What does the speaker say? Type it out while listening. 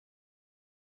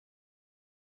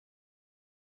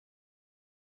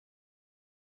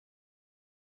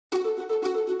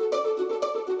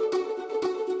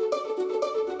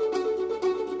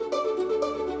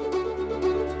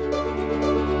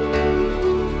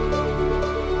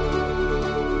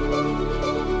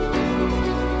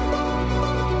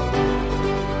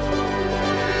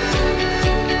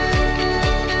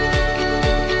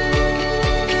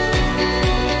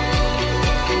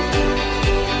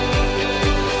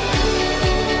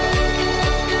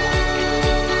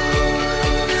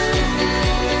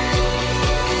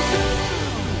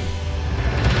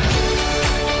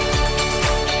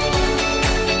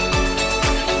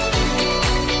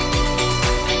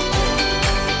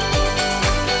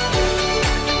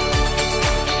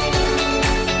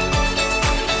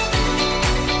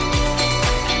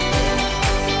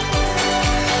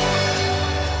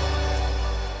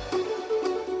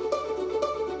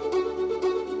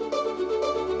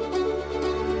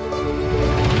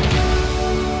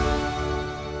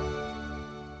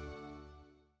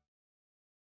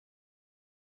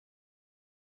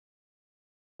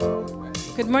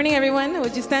Good morning, everyone.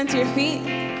 Would you stand to your feet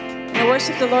and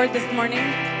worship the Lord this morning?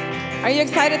 Are you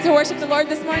excited to worship the Lord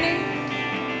this morning?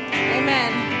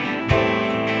 Amen.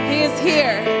 He is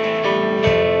here.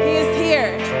 He is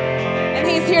here. And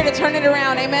He's here to turn it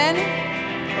around. Amen.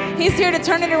 He's here to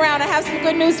turn it around. I have some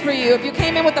good news for you. If you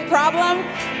came in with a problem,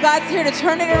 God's here to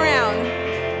turn it around.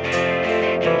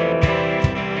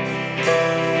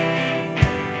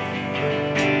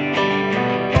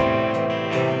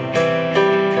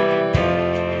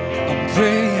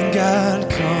 Praying God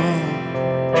come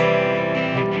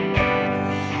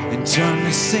and turn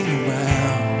this thing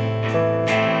around.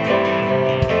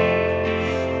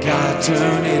 God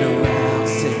turn it around.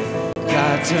 Say,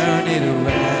 God turn it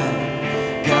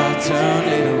around. God turn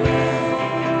it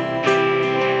around.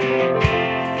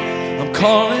 I'm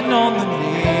calling on the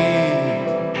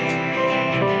name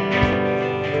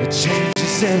that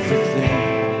changes everything.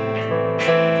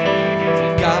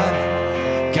 Say, God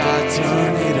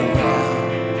turn it around.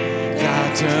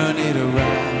 Turn it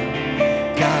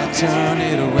around, God turn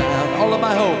it around. All of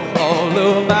my hope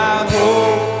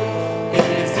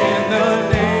is in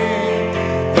the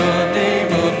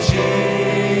name of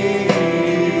Jesus.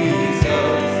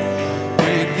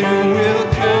 Breakthrough will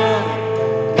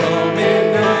come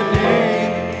in the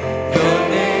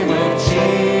name of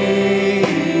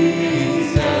Jesus.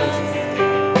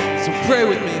 So pray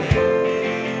with me.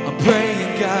 I'm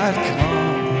praying God come.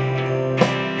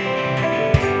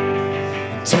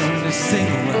 Sing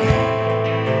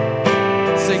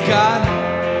around. Say, God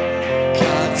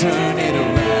turn it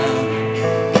around.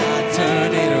 God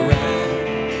turn it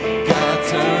around. God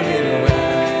turn it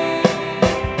around.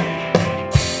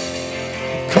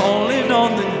 Calling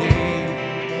on the name,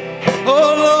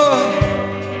 oh Lord,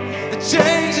 that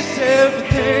changes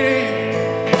everything.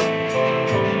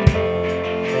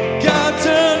 God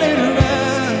turn it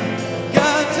around.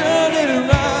 God turn it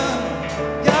around.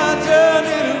 God turn it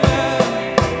around.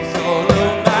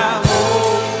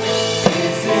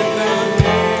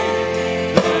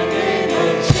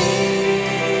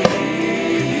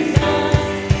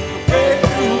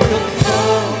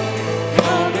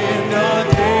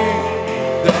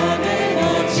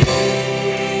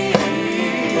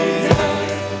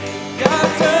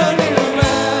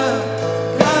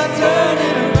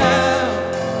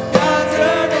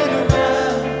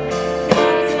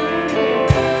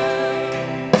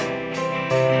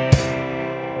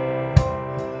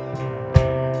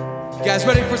 Guys,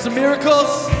 ready for some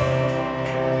miracles?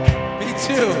 Me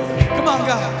too. Come on,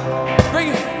 God. Bring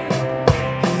it.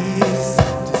 He is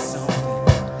up to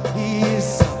something. He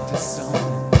is up to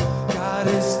something. God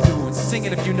is doing. Sing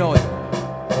it if you know it.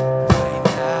 Right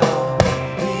now.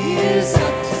 He is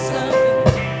up to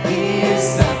something. He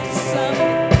is up to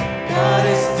something. God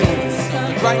is doing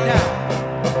something. Right now.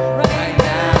 Right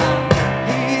now.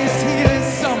 He is healing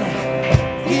someone.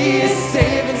 He is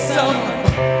saving someone.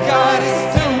 God is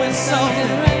doing something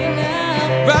right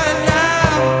now.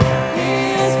 He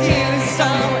is healing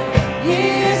someone. He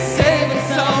is saving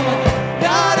someone.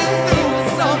 God is doing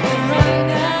something right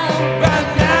now. Right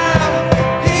now.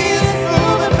 He is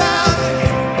moving mountains.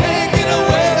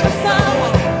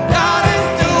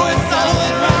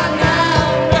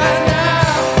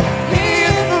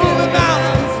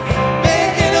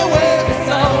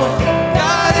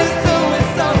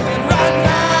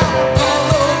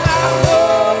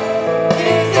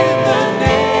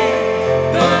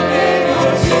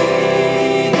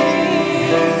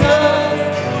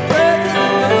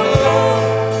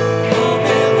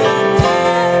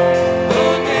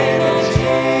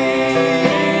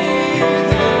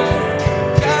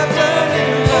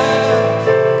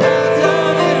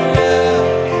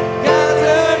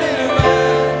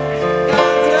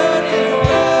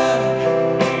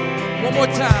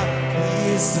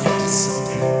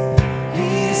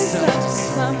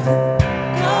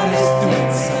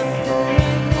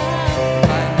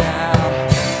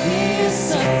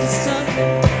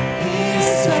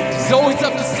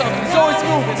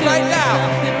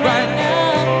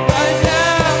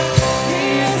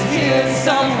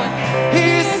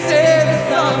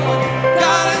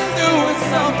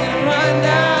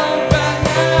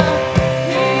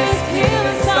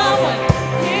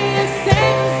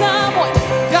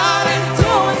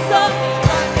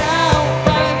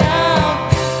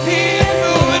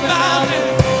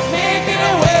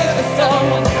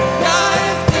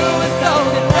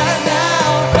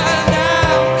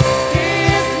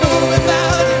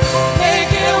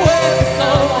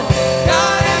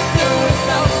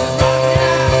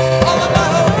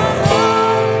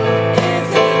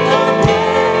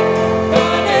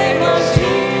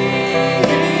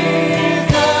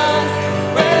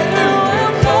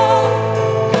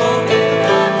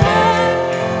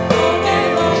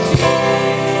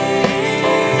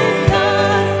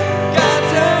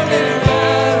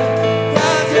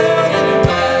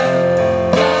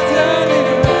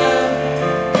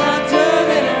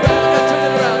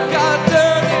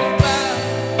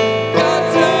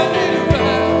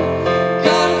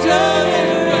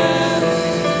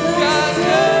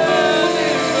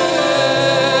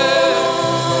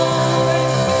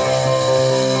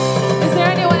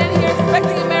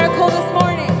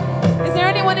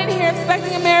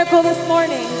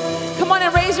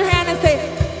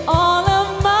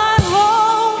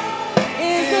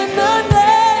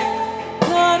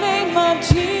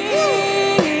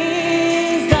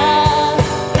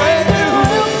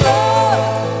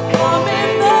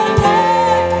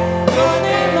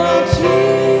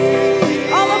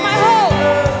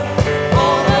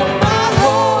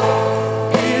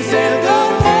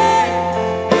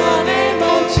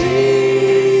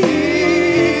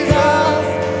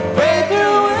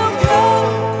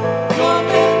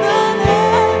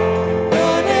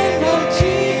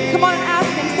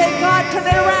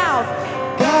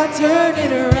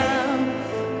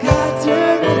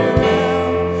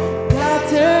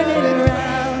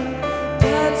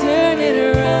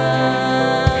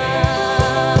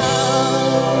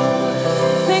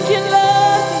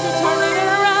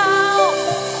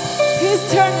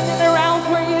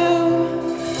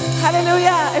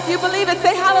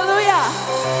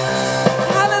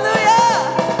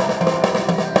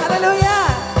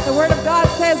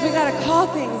 says we got to call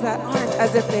things that aren't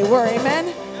as if they were.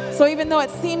 Amen? So even though it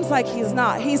seems like he's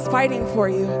not, he's fighting for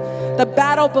you. The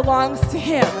battle belongs to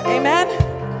him. Amen?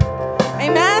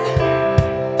 Amen?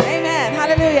 Amen.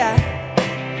 Hallelujah.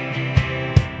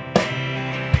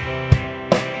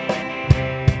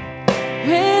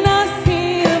 When I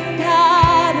see a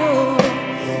battle,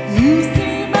 you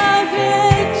see my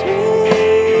victory.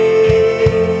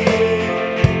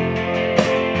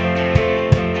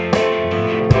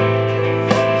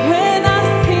 When I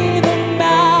see the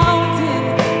mountain,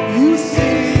 you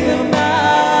see the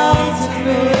mountain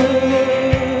move.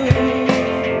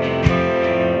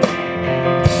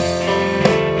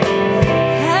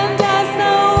 And as I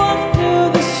walk through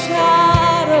the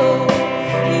shadow,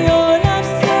 your love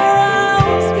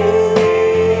surrounds me.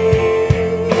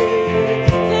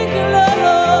 Thank you,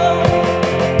 Lord.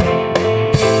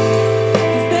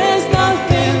 'Cause there's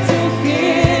nothing to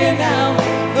fear now,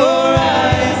 for I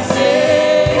am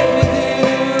safe with you.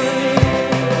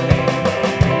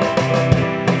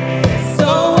 So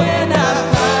when I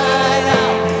fight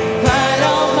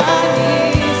on my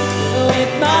knees,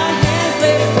 with my hands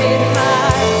lifted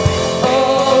high,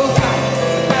 oh God,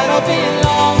 the battle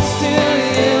belongs to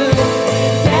you.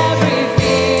 And every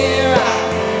fear I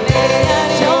lay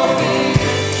at your feet,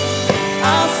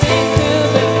 I'll sing through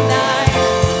the night.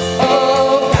 Oh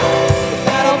God, the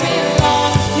battle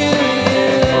belongs to you.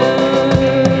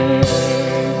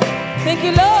 Thank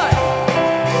you, Lord.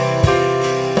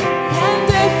 And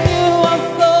if you are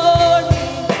for me,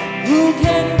 who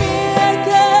can be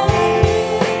against me?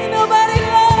 Nobody,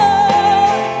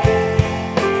 Lord.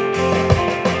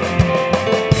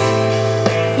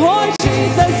 For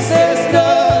Jesus, there's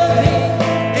nothing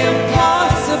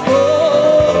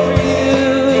impossible for you.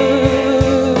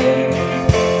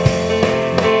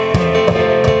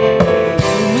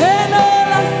 When all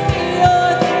I see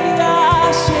are the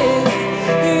ashes,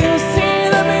 you see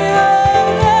the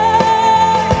beauty.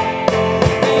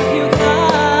 Thank you,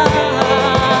 God.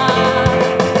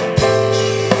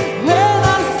 When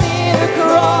I see the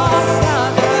cross,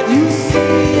 God, you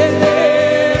see it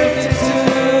lifted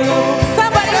too.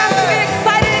 Somebody has to be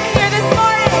excited in here this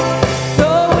morning. So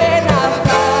when I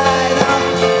fight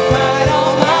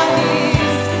on my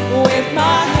knees, with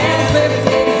my hands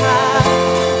lifted high,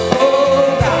 oh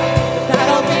God, the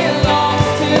battle belongs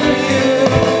to you.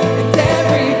 And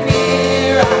every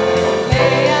fear I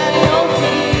lay at your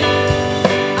feet,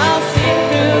 I'll sing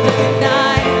through the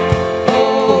night.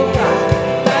 Oh God,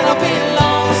 the battle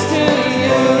belongs to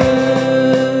you.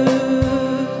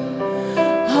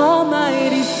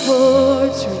 Almighty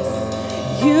fortress,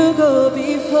 you go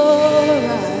before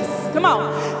us. Come on.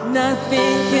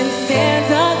 Nothing can stand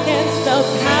against the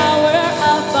power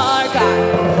of our God.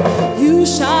 You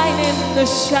shine in the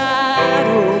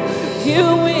shadow, you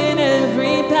win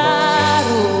every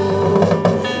battle.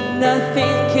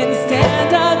 Nothing can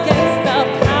stand against the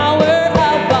power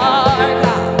of our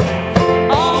God.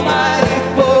 Almighty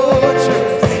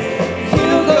fortress,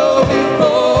 you go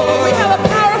before. We have a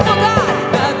powerful God.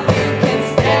 Nothing can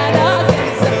stand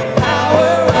against the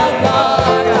power of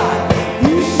our God.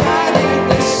 You shine in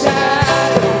the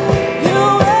shadow, you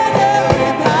win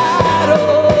every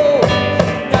battle.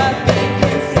 Nothing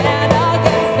can stand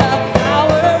against the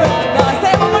power of God.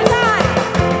 Say it one more time.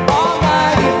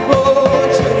 Almighty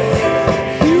fortress,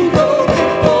 you go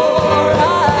before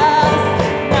us.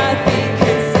 Nothing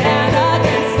can stand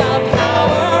against the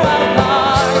power of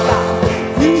our God.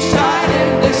 You shine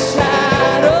in the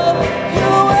shadow, you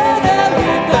win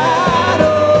every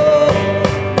battle.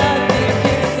 Nothing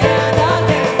can stand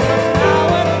against the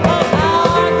power of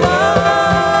our God.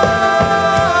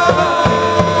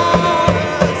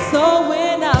 So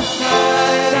when I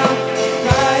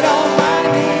fight on my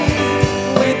knees,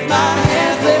 with my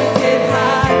hands lifted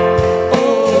high,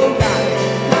 oh God,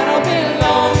 battle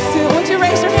belongs to. Would you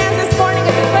raise your hands this morning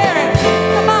and declare it?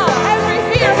 Come on, every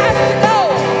fear has to go.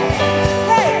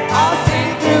 Hey, I'll sing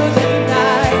through the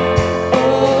night.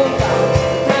 Oh God,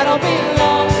 battle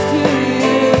belongs to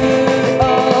you. Oh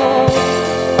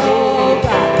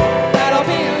God, battle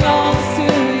belongs to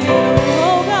you.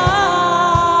 Oh God.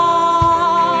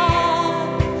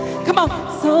 Come on.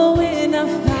 So when I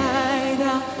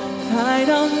fight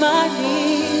on my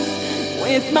knees,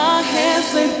 with my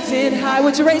hands lifted high.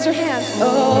 Would you raise your hands?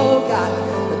 Oh God,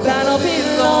 the battle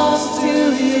belongs to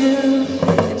you.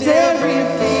 And every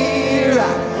fear I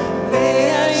lay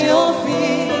at your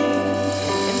feet,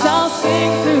 and I'll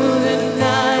sing through the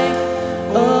night.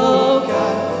 Oh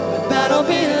God, the battle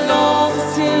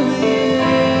belongs to you.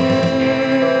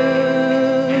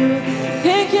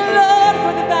 Thank you, Lord,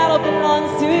 for the battle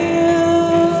belongs to you.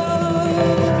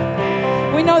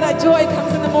 We We know that joy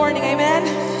comes in the morning, amen?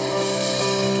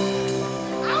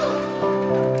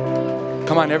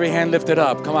 Come on, every hand lifted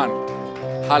up. Come on.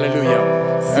 Hallelujah.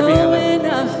 Every hand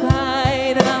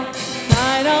lifted up.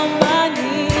 Fight on my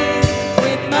knees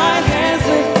with my hands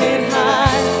lifted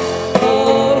high.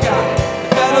 Oh God,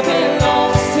 the battle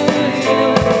belongs to you.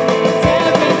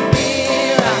 Every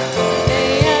fear I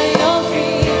lay at your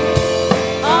feet.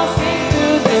 I'll sing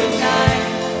through the night.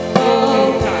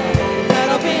 Oh God, the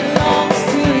battle belongs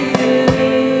to you.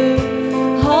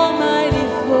 Almighty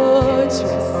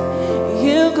fortress,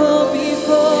 you go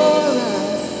before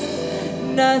us.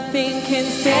 Nothing can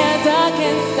stand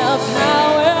against the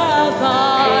power of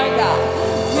our God.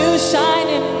 You shine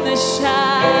in the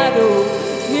shadow.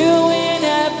 You win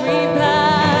every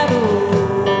battle.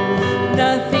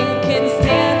 Nothing can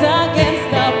stand against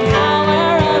the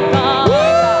power of our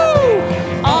God.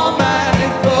 Almighty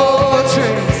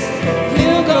fortress,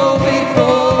 you go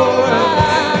before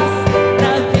us.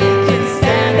 Nothing can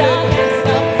stand against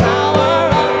the power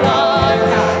of our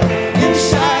God. You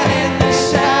shine in the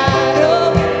shadow.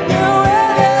 You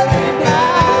win every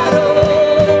battle.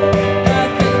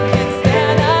 Nothing can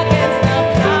stand against the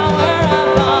power of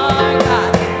our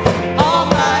God.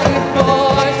 Almighty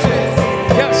fortress,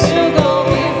 Yes. you go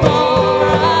before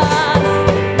us.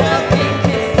 Nothing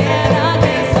can stand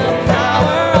against the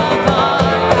power of our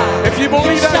God. If you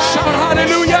believe that, shout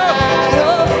hallelujah.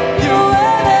 You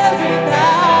win every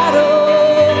battle.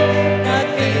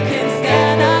 Nothing can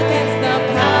stand against the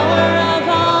power of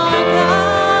our God.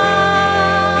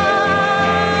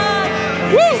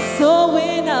 So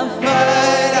when I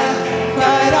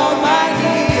fight on my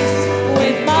knees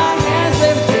with my hands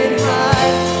lifted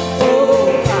high. Oh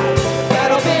God,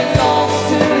 battle belongs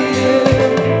to you.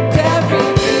 Every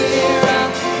fear I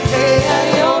lay at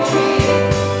your feet.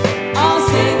 I'll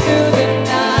sing through the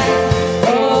night.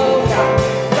 Oh God,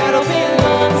 battle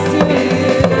belongs to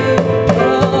you.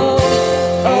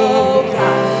 Oh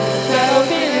God, battle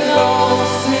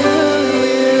belongs to you.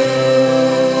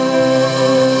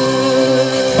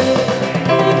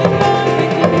 Thank you, Lord.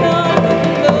 Thank you, Lord. Thank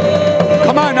you, Lord.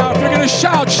 Come on now, if you're going to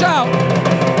shout, shout.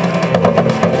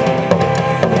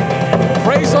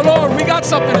 Praise the Lord. We got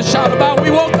something to shout about.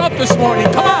 We woke up this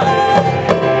morning. Come on.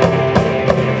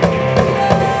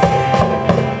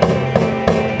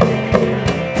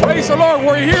 Praise the Lord.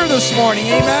 We're here this morning.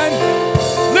 Amen.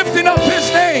 Lifting up His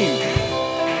name.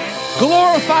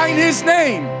 Glorifying His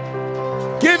name.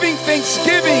 Giving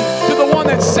thanksgiving to the one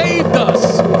that saved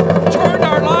us. Turned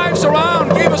our lives around.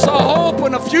 Gave us a hope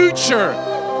and a future.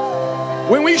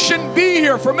 When we shouldn't be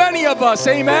here for many of us.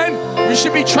 Amen. We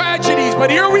should be tragedies.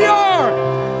 But here we are.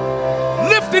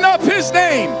 Lifting up His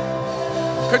name.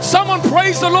 Could someone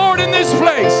praise the Lord in this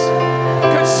place?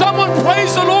 Could someone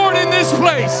praise the Lord in this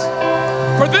place?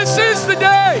 For this is the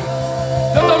day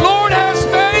that the Lord has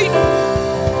made,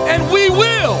 and we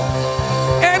will,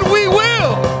 and we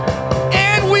will,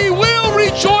 and we will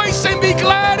rejoice and be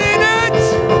glad in it.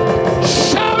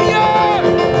 Shout yeah!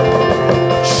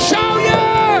 Shout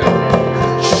yeah!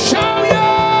 Shout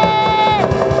yeah!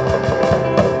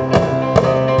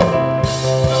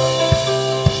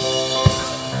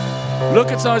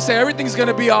 Look at someone and say, everything's going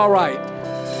to be all right.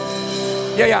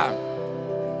 Yeah.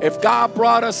 If God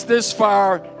brought us this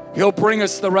far, He'll bring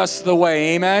us the rest of the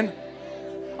way. Amen.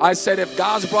 I said, if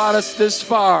God's brought us this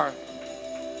far,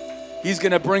 He's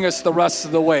going to bring us the rest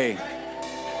of the way.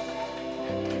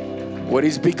 What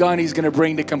He's begun, He's going to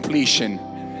bring to completion.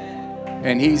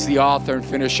 And He's the author and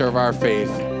finisher of our faith.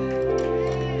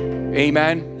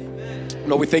 Amen.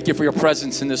 Lord, we thank You for Your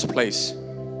presence in this place.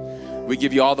 We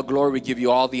give You all the glory. We give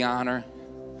You all the honor.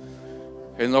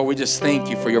 And Lord, we just thank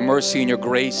You for Your mercy and Your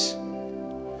grace.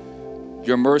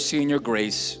 Your mercy and Your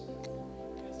grace.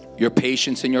 Your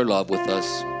patience and Your love with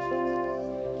us.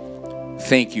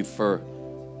 Thank You for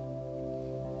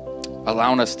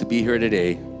allowing us to be here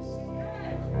today.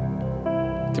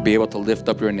 To be able to lift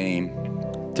up Your name.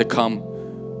 To come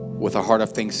with a heart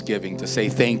of thanksgiving. To say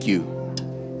thank You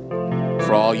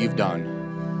for all You've done.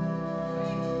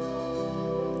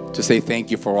 To say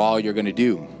thank You for all You're going to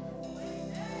do.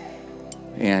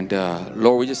 And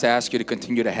Lord, we just ask You to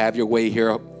continue to have Your way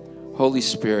here. Holy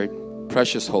Spirit,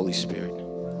 precious Holy Spirit.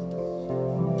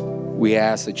 We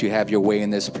ask that You have Your way in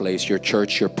this place, Your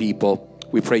church, Your people.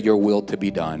 We pray Your will to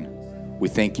be done. We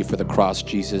thank You for the cross,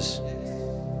 Jesus.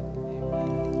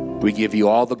 We give You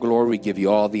all the glory. We give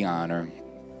You all the honor.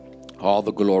 All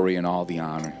the glory and all the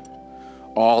honor.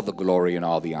 All the glory and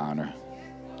all the honor.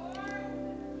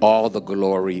 All the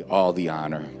glory, all the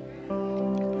honor.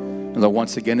 And Lord,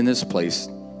 once again in this place,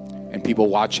 and people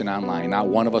watching online, not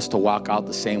one of us to walk out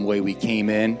the same way we came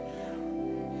in.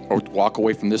 or walk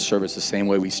away from this service the same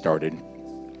way we started.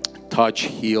 Touch,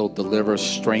 heal, deliver,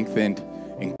 strengthen,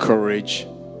 encourage.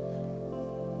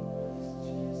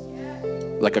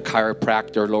 Like a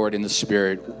chiropractor, Lord, in the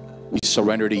Spirit, we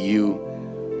surrender to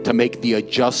you to make the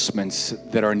adjustments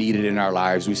that are needed in our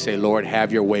lives. We say, Lord,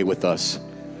 have your way with us.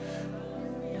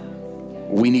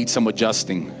 We need some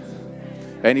adjusting.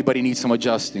 Anybody need some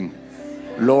adjusting?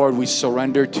 Lord, we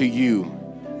surrender to you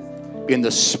in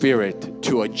the Spirit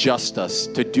to adjust us,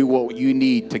 to do what you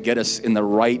need to get us in the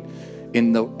right,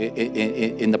 in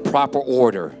the proper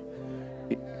order,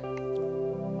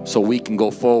 so we can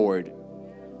go forward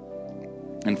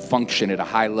and function at a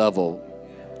high level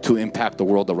to impact the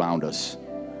world around us.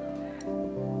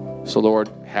 So Lord,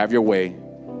 have your way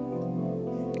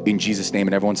in Jesus' name.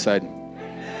 And everyone said,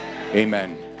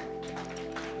 amen.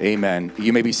 Amen.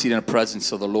 You may be seated in the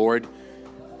presence of the Lord.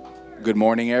 Good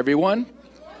morning, everyone.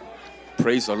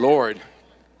 Praise the Lord.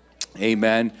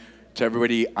 Amen. To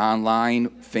everybody online,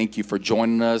 thank you for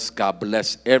joining us. God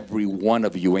bless every one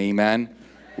of you. Amen.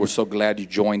 We're so glad you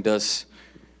joined us,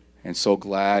 and so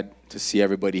glad to see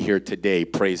everybody here today.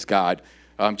 Praise God.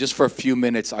 Just for a few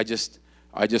minutes, I just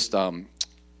want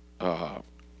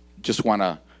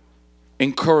to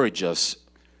encourage us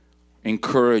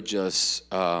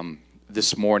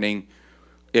this morning.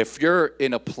 If you're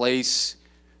in a place,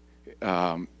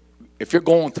 if you're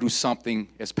going through something,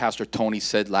 as Pastor Tony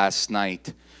said last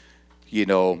night, you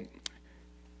know,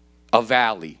 a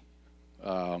valley,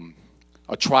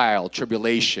 a trial,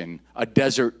 tribulation, a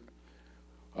desert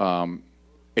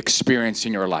experience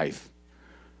in your life.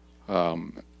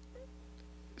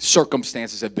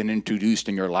 Circumstances have been introduced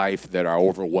in your life that are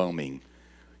overwhelming.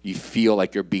 You feel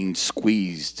like you're being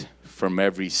squeezed from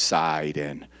every side,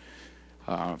 and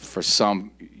for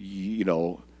some, you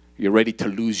know, you're ready to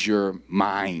lose your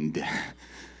mind.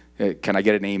 Can I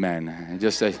get an amen? And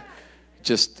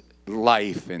just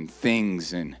life and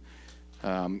things, and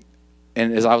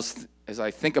as I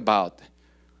think about,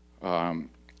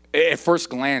 at first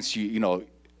glance, you know,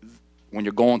 when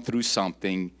you're going through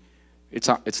something, it's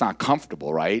not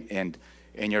comfortable, right? And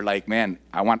you're like, man,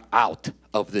 I want out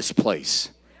of this place.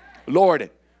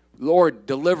 Lord,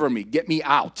 deliver me, get me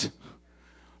out.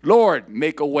 Lord,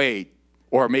 make a way.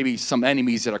 Or maybe some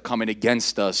enemies that are coming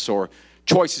against us, or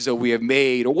choices that we have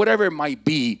made, or whatever it might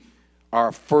be.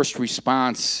 Our first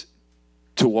response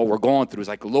to what we're going through is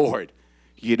like, Lord,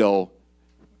 you know,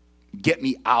 get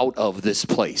me out of this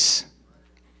place.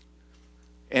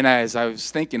 And as I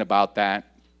was thinking about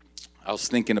that, I was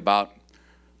thinking about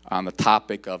on the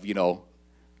topic of, you know,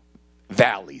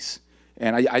 valleys.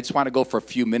 And I just want to go for a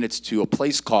few minutes to a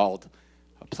place called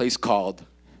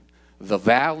the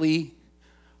Valley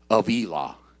of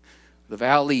Elah. The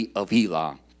Valley of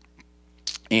Elah.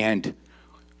 And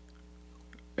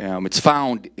it's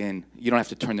found in, you don't have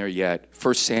to turn there yet,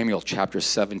 1 Samuel chapter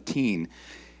 17.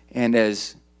 And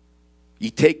as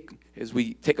we take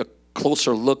a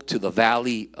closer look to the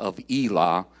Valley of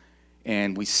Elah,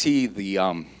 and we see the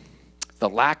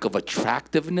lack of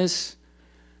attractiveness,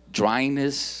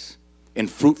 dryness, and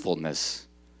fruitlessness,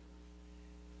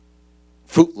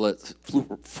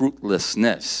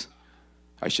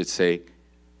 I should say,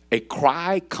 a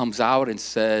cry comes out and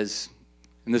says,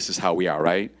 and this is how we are,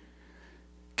 right?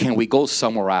 Can we go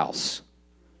somewhere else?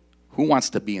 Who wants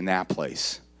to be in that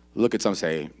place? Look at someone and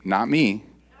say, not me.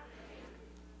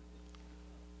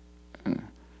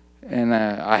 And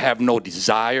I have no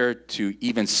desire to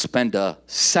even spend a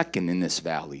second in this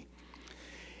valley.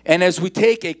 And as we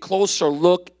take a closer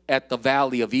look at the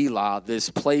Valley of Elah, this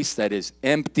place that is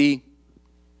empty,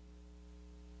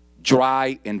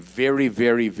 dry, and very,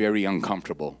 very, very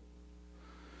uncomfortable,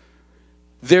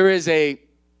 there's a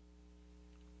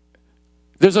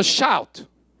shout.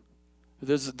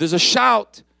 There's a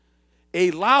shout,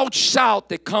 a loud shout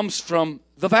that comes from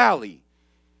the valley.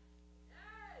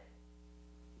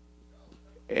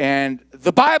 And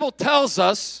the Bible tells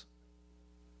us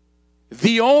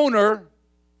the owner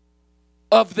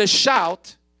of the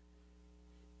shout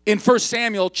in 1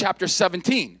 Samuel chapter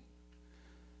 17,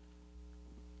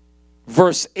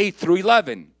 verse 8 through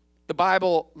 11. The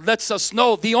Bible lets us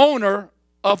know the owner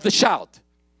of the shout.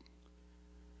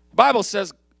 The Bible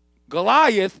says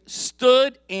Goliath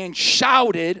stood and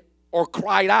shouted or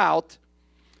cried out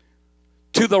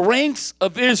to the ranks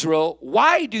of Israel,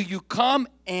 why don't you come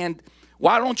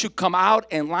out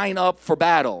and line up for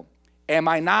battle? Am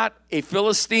I not a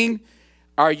Philistine?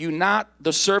 Are you not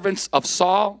the servants of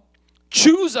Saul?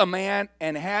 Choose a man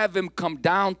and have him come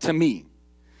down to me.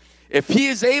 If he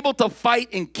is able to fight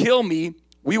and kill me,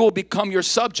 we will become your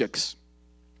subjects.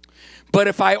 But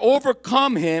if I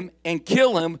overcome him and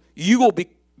kill him, you will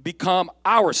become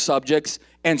our subjects,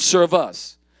 and serve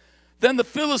us. Then the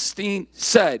Philistine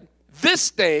said,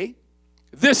 this day,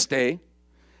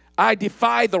 I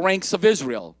defy the ranks of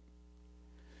Israel.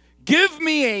 Give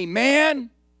me a man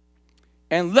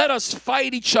and let us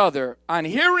fight each other. On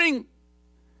hearing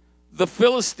the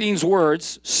Philistines'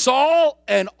 words, Saul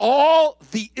and all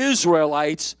the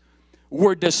Israelites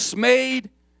were dismayed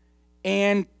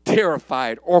and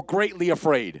terrified, or greatly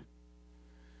afraid.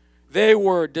 They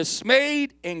were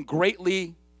dismayed and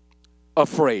greatly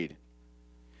afraid.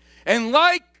 And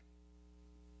like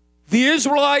the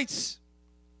Israelites,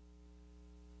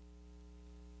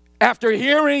 after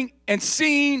hearing and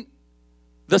seeing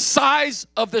the size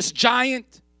of this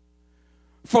giant,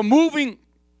 from moving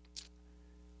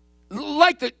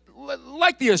like the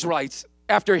Israelites,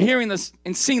 after hearing this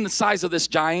and seeing the size of this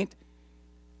giant,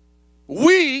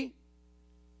 we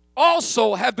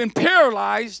also have been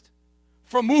paralyzed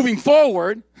from moving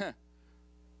forward.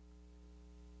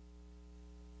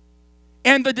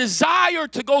 And the desire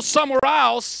to go somewhere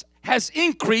else has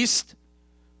increased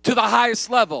to the highest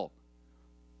level.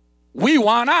 We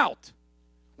want out.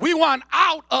 We want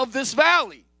out of this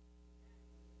valley.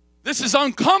 This is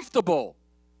uncomfortable.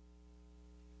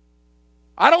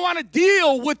 I don't want to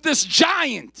deal with this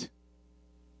giant.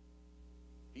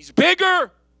 He's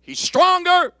bigger. He's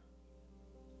stronger.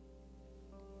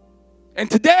 And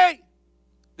today,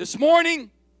 this morning,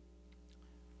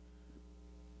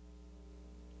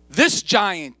 this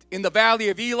giant in the valley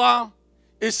of Elah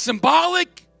is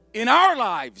symbolic in our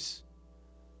lives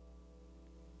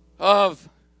of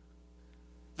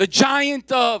the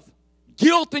giant of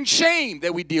guilt and shame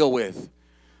that we deal with,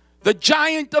 the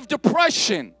giant of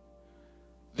depression,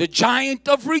 the giant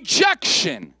of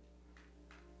rejection,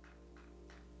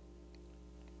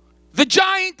 the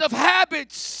giant of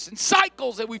habits and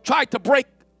cycles that we've tried to break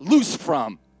loose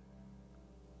from,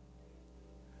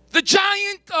 the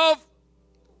giant of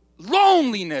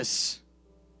loneliness,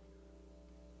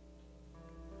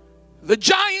 the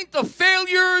giant of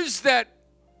failures that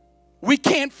we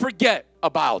can't forget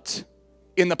about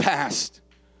in the past,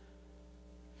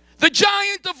 the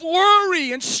giant of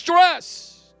worry and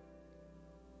stress,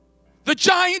 the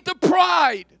giant of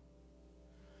pride,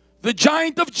 the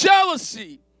giant of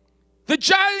jealousy, the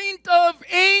giant of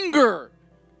anger.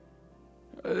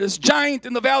 This giant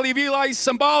in the valley of Elah is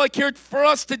symbolic here for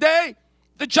us today.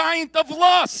 The giant of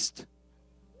lust,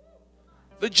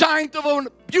 the giant of an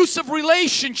abusive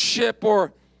relationship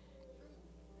or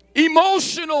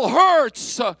emotional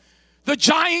hurts, the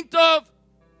giant of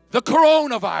the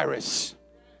coronavirus.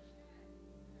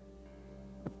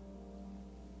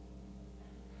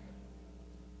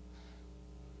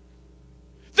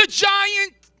 The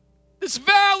giant, this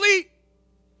valley,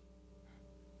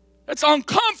 that's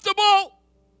uncomfortable.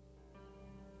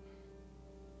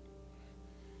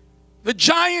 The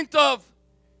giant of,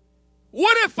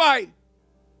 what if I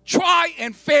try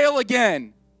and fail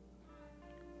again?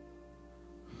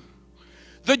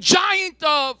 The giant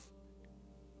of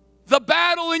the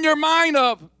battle in your mind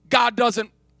of, God doesn't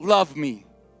love me.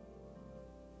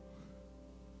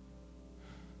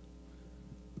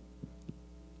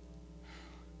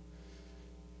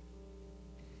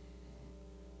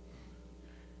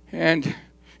 And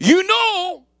you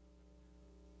know,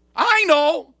 I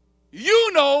know,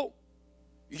 you know,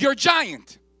 your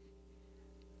giant.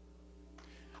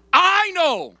 I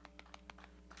know.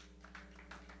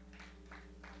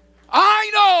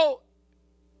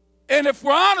 And if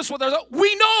we're honest with ourselves,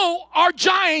 we know our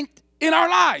giant in our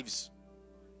lives.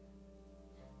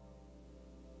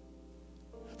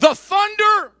 The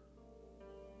thunder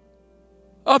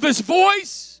of his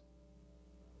voice.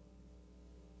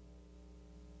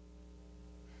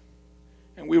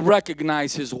 And we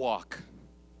recognize his walk.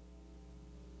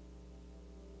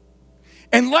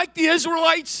 And like the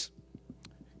Israelites,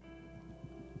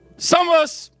 some of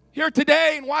us here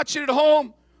today and watching at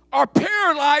home are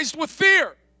paralyzed with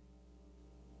fear.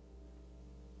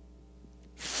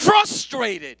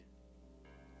 Frustrated.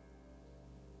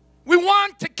 We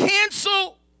want to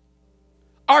cancel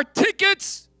our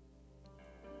tickets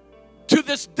to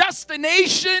this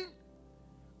destination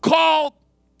called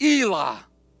Elah.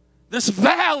 This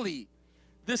valley,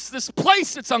 this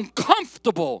place that's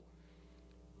uncomfortable.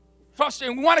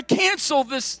 Frustrating. We want to cancel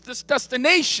this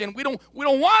destination. We don't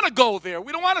want to go there.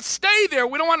 We don't want to stay there.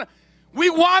 We want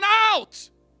out.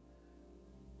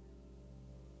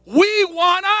 We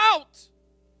want out.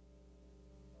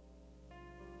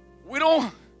 We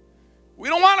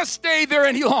don't want to stay there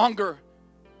any longer.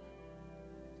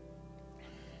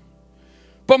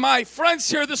 But my friends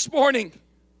here this morning,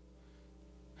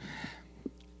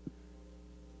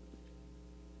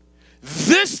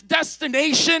 this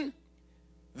destination,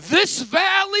 this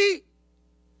valley,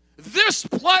 this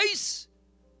place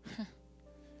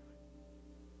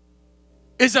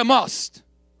is a must.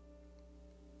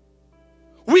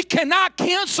 We cannot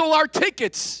cancel our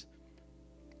tickets.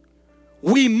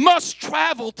 We must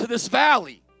travel to this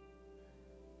valley.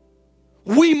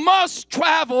 We must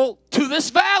travel to this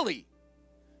valley.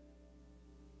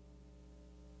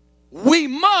 We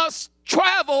must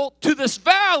travel to this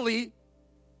valley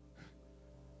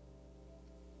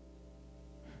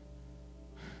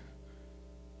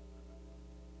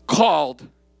called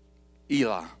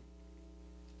Elah.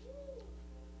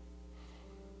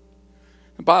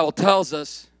 The Bible tells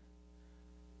us,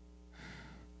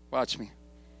 watch me.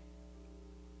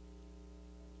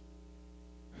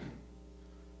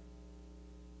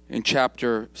 In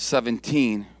chapter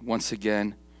 17, once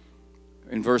again,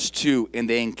 in verse 2, and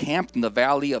they encamped in the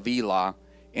valley of Elah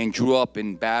and drew up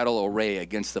in battle array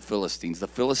against the Philistines. The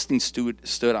Philistines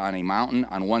stood on a mountain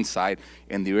on one side,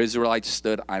 and the Israelites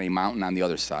stood on a mountain on the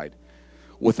other side,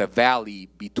 with a valley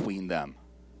between them.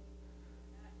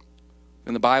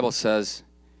 And the Bible says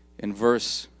in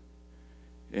verse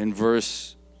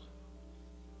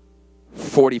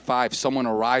 45, someone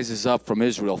arises up from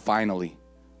Israel finally.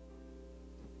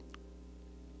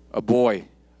 A boy,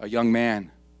 a young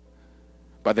man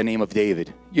by the name of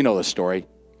David. You know the story.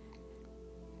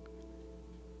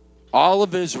 All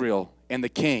of Israel and the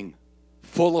king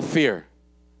full of fear.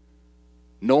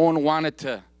 No one wanted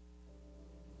to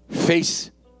face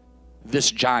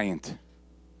this giant.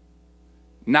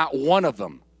 Not one of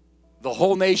them. The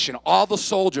whole nation, all the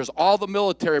soldiers, all the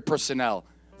military personnel,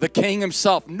 the king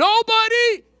himself.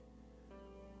 Nobody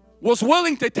was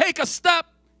willing to take a step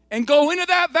and go into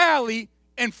that valley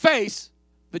and face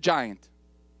the giant.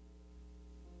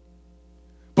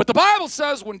 But the Bible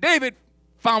says when David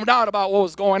found out about what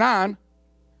was going on,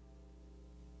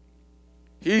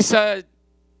 he said,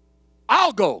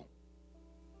 I'll go.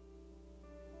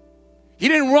 He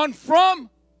didn't run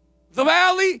from the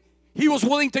valley. He was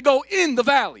willing to go in the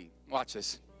valley. Watch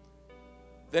this.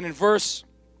 Then in verse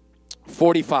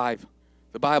 45,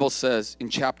 the Bible says in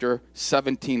chapter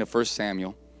 17 of 1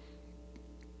 Samuel,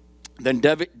 then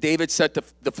David said to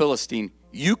the Philistine,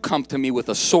 you come to me with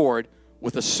a sword,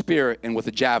 with a spear, and with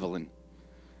a javelin.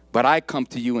 But I come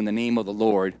to you in the name of the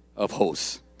Lord of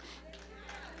hosts,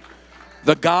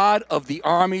 the God of the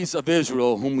armies of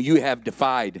Israel, whom you have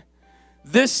defied.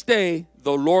 This day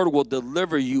the Lord will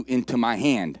deliver you into my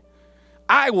hand.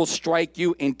 I will strike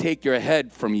you and take your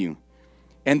head from you.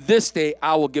 And this day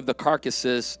I will give the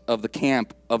carcasses of the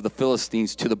camp of the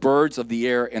Philistines to the birds of the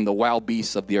air and the wild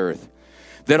beasts of the earth,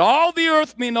 that all the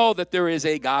earth may know that there is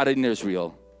a God in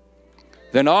Israel.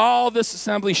 Then all this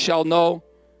assembly shall know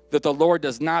that the Lord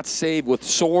does not save with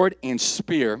sword and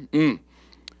spear,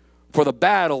 for the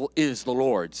battle is the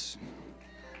Lord's.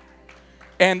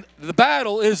 And the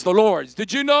battle is the Lord's.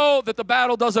 Did you know that the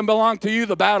battle doesn't belong to you?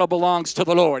 The battle belongs to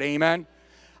the Lord. Amen.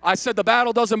 I said the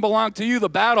battle doesn't belong to you. The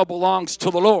battle belongs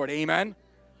to the Lord. Amen.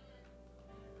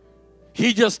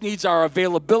 He just needs our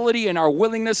availability and our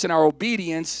willingness and our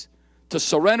obedience to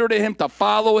surrender to Him, to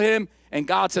follow Him. And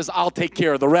God says, I'll take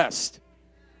care of the rest.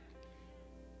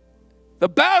 The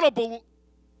battle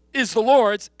is the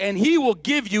Lord's, and He will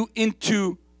give you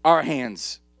into our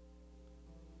hands.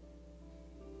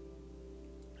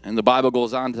 And the Bible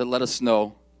goes on to let us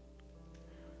know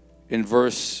in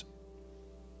verse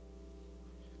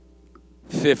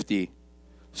 50,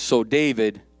 so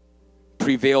David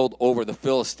prevailed over the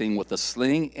Philistine with a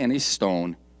sling and a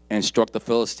stone, and struck the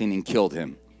Philistine and killed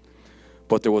him.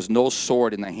 But there was no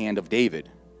sword in the hand of David.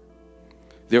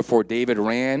 Therefore David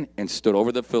ran and stood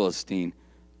over the Philistine,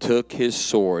 took his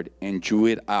sword and drew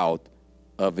it out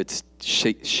of its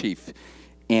sheath,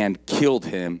 and killed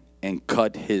him and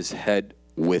cut his head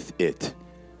with it.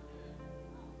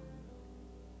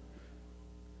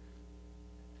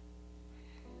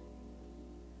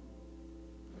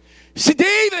 See,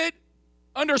 David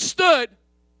understood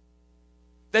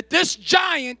that this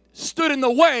giant stood in the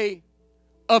way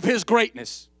of his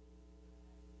greatness.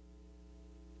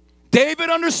 David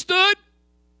understood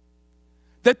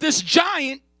that this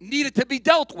giant needed to be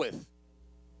dealt with.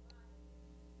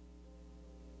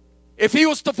 If he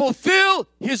was to fulfill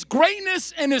his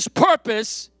greatness and his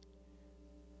purpose,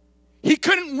 he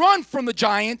couldn't run from the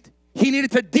giant. He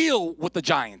needed to deal with the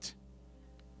giant.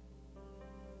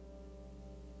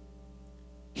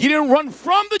 He didn't run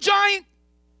from the giant.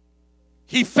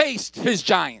 He faced his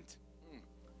giant.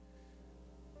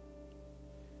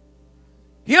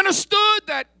 He understood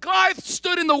that Goliath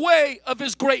stood in the way of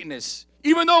his greatness.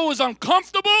 Even though it was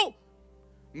uncomfortable,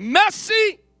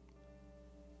 messy,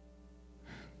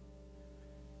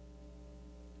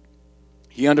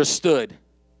 He understood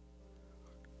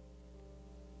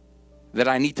that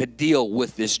I need to deal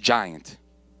with this giant.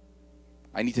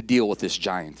 I need to deal with this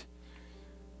giant.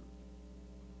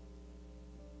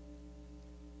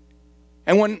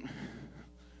 And when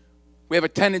we have a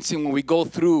tendency, when we go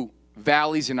through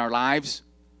valleys in our lives,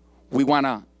 we want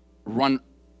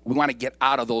to get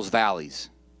out of those valleys.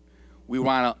 We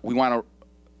want to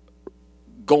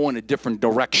go in a different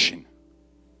direction.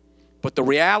 But the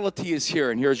reality is here,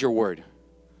 and here's your word.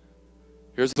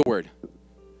 Here's the word.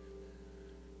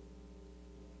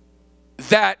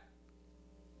 That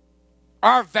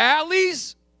our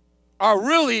valleys are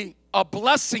really a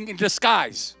blessing in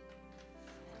disguise.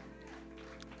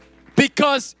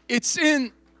 Because it's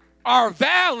in our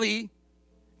valley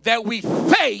that we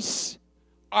face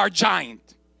our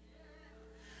giant.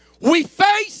 We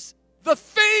face the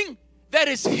thing that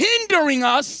is hindering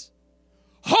us,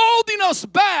 holding us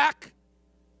back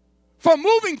from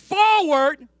moving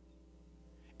forward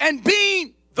and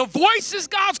being the voices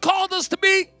God's called us to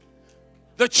be,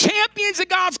 the champions that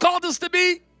God's called us to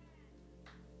be,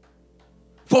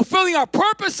 fulfilling our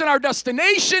purpose and our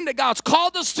destination that God's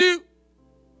called us to.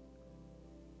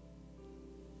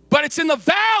 But it's in the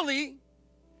valley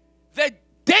that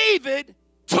David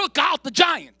took out the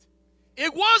giant.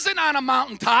 It wasn't on a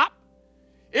mountaintop.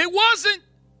 It wasn't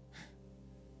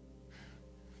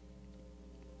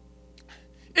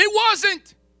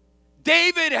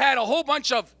David had a whole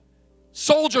bunch of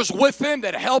soldiers with him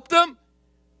that helped him.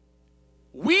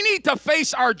 We need to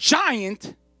face our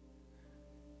giant.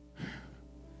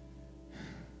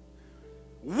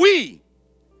 We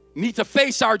need to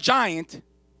face our giant,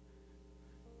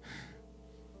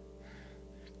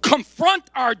 confront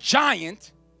our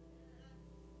giant,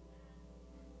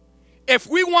 if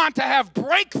we want to have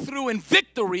breakthrough and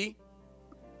victory.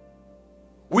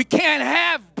 We can't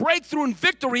have breakthrough and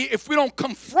victory if we don't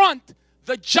confront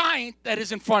the giant that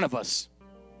is in front of us.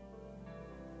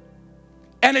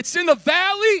 And it's in the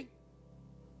valley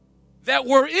that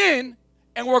we're in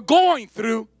and we're going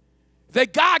through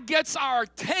that God gets our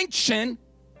attention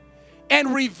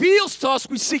and reveals to us,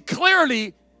 we see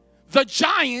clearly the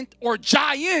giant or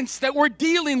giants that we're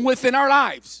dealing with in our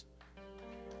lives.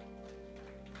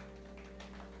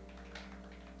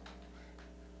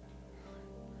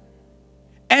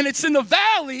 And it's in the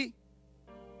valley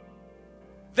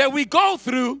that we go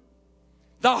through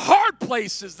the hard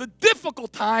places, the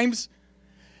difficult times,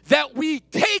 that we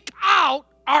take out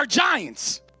our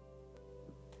giants.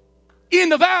 In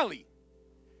the valley.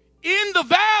 In the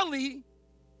valley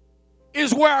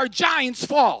is where our giants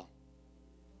fall.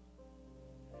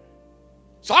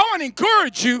 So I want to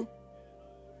encourage you,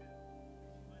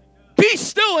 be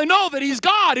still and know that He's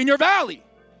God in your valley.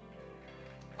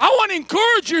 I want to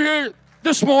encourage you here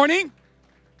this morning,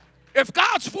 if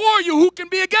God's for you, who can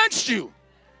be against you?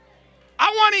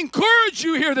 I want to encourage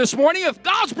you here this morning, if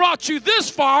God's brought you this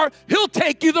far, He'll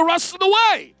take you the rest of the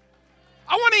way.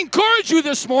 I want to encourage you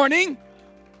this morning,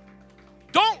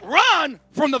 don't run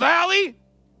from the valley,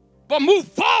 but move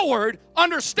forward,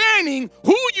 understanding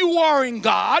who you are in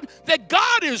God, that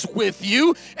God is with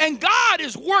you, and God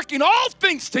is working all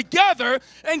things together,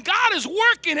 and God is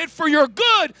working it for your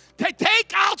good to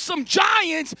take out some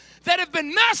giants that have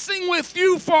been messing with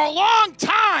you for a long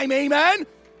time. Amen.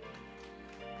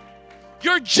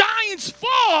 Your giants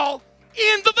fall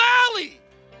in the valley.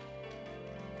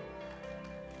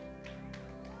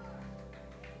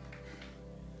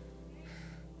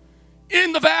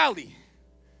 In the valley.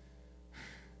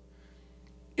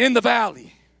 In the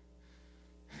valley.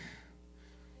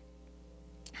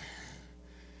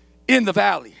 In the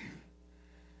valley.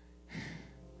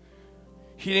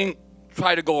 He didn't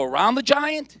try to go around the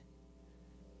giant.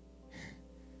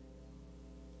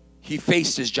 He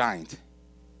faced his giant.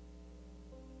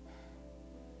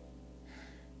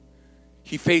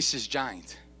 He faced his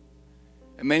giant.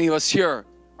 And many of us here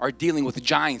are dealing with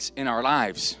giants in our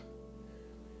lives.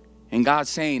 And God's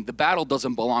saying, the battle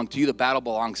doesn't belong to you, the battle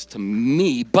belongs to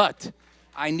me, but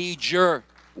I need your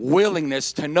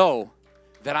willingness to know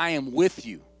that I am with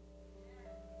you.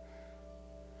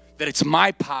 That it's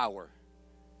my power.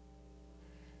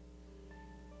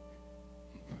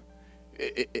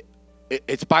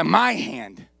 It's by my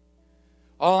hand.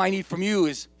 All I need from you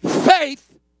is faith.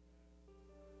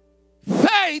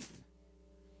 Faith.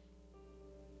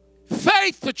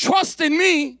 Faith to trust in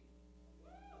me.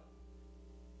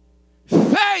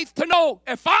 Faith to know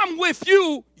if I'm with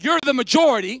you, you're the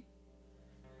majority.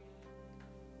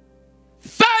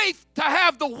 Faith to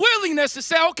have the willingness to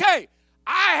say, okay,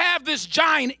 I have this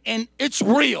giant and it's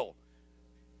real.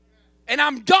 And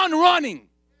I'm done running.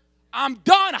 I'm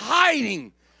done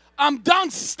hiding. I'm done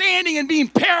standing and being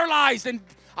paralyzed and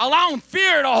allowing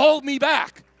fear to hold me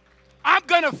back. I'm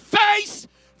going to face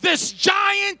this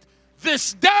giant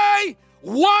this day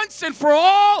once and for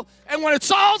all. And when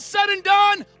it's all said and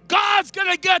done, God's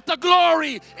going to get the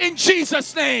glory in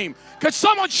Jesus' name. Could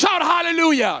someone shout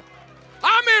hallelujah?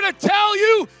 I'm here to tell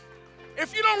you,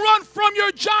 if you don't run from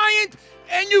your giant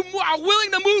and you are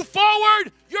willing to move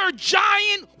forward, your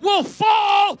giant will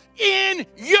fall in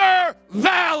your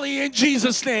valley in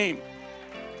Jesus' name.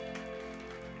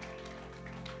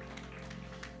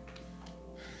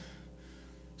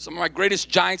 Some of my greatest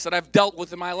giants that I've dealt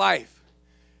with in my life,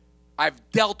 I've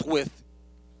dealt with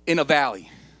in a valley.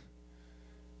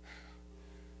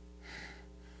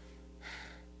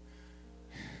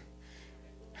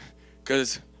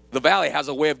 Because the valley has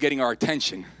a way of getting our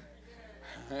attention.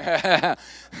 The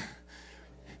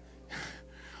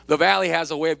valley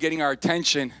has a way of getting our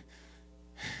attention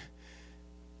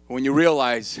when you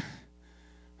realize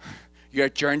you're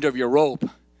at your end of your rope.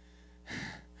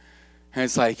 And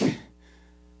it's like,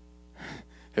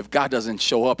 if God doesn't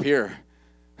show up here,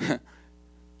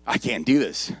 I can't do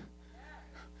this.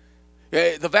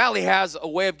 The valley has a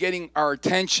way of getting our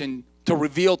attention to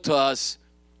reveal to us,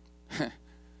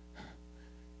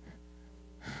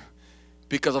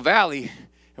 because a valley,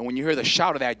 and when you hear the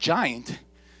shout of that giant,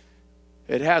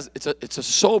 it's a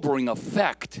sobering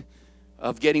effect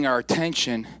of getting our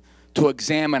attention to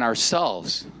examine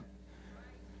ourselves.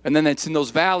 And then it's in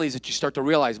those valleys that you start to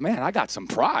realize, man, I got some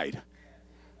pride.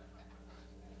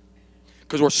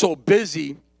 Because we're so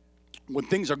busy when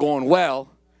things are going well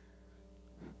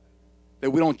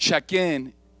that we don't check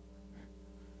in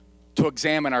to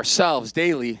examine ourselves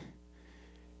daily.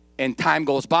 And time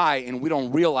goes by and we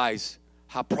don't realize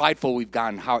how prideful we've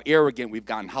gotten, how arrogant we've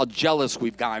gotten, how jealous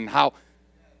we've gotten,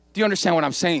 do you understand what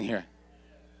I'm saying here?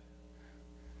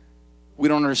 We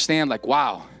don't understand, like,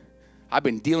 wow, I've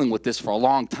been dealing with this for a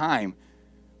long time,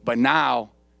 but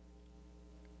now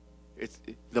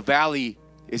the valley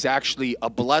is actually a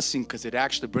blessing, because it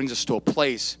actually brings us to a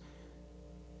place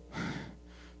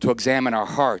to examine our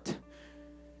heart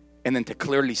and then to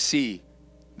clearly see,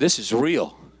 this is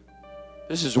real.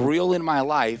 This is real in my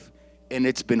life, and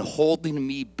it's been holding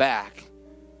me back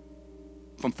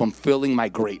from fulfilling my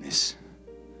greatness.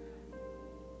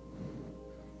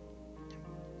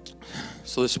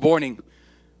 So this morning,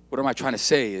 what am I trying to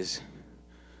say is,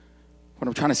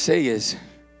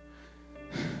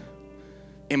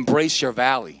 embrace your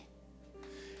valley.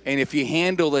 And if you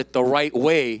handle it the right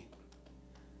way,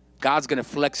 God's going to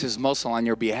flex his muscle on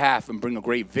your behalf and bring a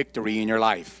great victory in your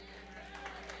life.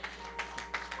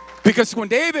 Because when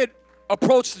David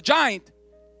approached the giant,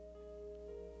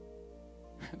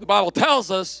 the Bible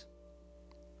tells us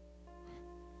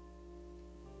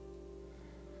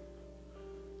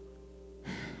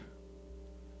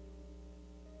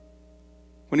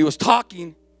when he was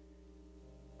talking,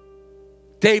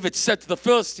 David said to the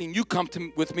Philistine, you come to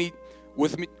me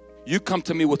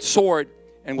with sword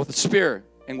and with a spear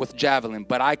and with a javelin,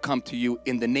 but I come to you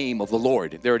in the name of the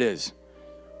Lord. There it is.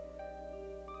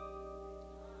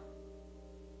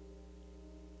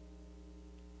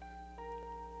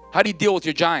 How do you deal with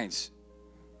your giants?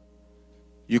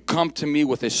 You come to me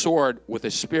with a sword, with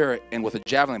a spear, and with a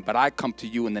javelin, but I come to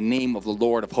you in the name of the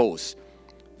Lord of hosts,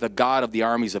 the God of the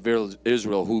armies of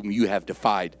Israel, whom you have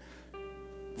defied.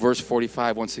 Verse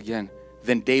 45, once again.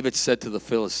 Then David said to the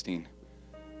Philistine,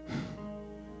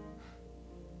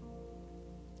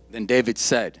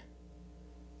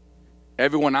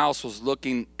 everyone else was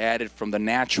looking at it from the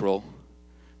natural,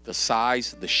 the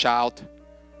size, the shout,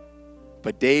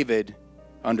 but David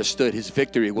understood his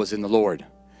victory was in the Lord.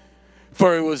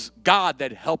 For it was God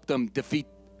that helped him defeat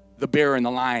the bear and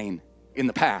the lion in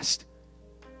the past.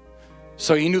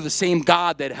 So he knew the same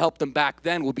God that helped him back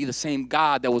then would be the same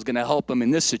God that was going to help him in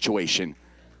this situation.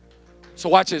 So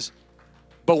watch this.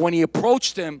 But when he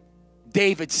approached him,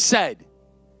 David said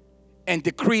and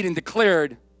decreed and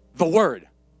declared the word.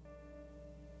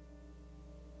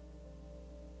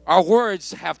 Our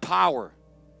words have power.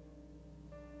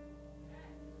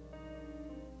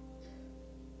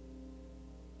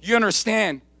 You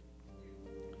understand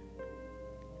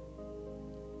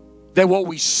that what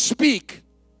we speak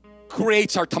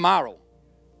creates our tomorrow.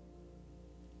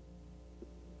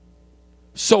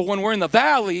 So when we're in the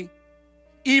valley,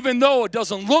 even though it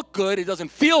doesn't look good, it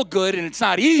doesn't feel good, and it's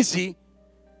not easy,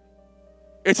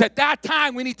 it's at that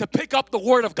time we need to pick up the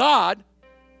Word of God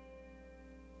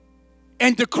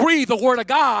and decree the Word of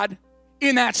God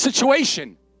in that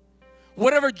situation.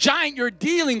 Whatever giant you're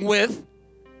dealing with,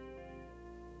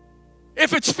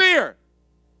 if it's fear,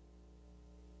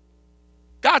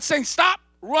 God's saying stop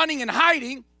running and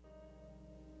hiding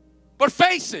But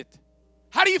face it.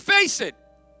 How do you face it?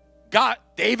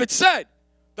 David said,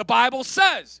 the Bible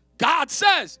says, God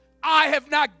says, I have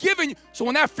not given you. So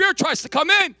when that fear tries to come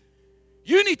in,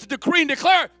 you need to decree and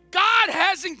declare, God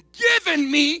hasn't given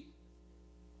me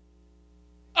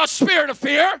a spirit of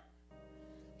fear,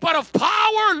 but of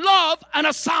power, love, and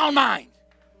a sound mind.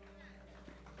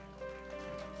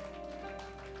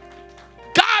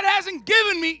 God hasn't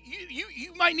given me,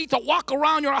 you might need to walk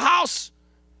around your house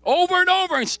over and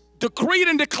over and decree it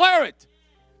and declare it.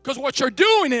 Because what you're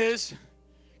doing is,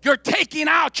 you're taking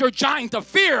out your giant of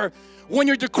fear when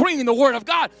you're decreeing the word of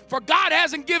God. For God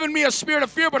hasn't given me a spirit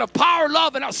of fear, but of power,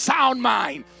 love, and a sound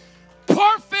mind.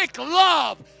 Perfect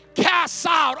love casts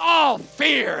out all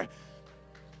fear.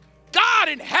 God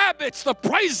inhabits the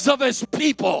praises of his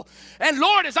people. And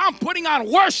Lord, as I'm putting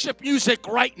on worship music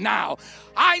right now,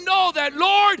 I know that,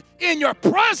 Lord, in your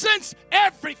presence,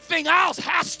 everything else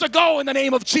has to go in the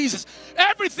name of Jesus.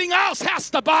 Everything else has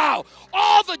to bow.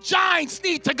 All the giants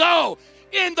need to go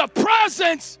in the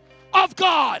presence of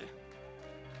God.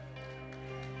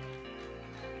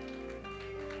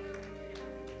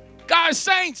 God is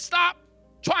saying, stop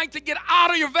trying to get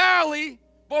out of your valley,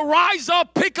 but rise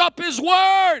up, pick up his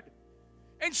word,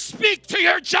 and speak to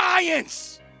your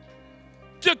giants.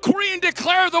 Decree and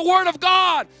declare the word of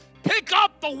God. Pick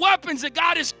up the weapons that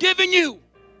God has given you.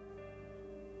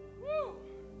 Woo.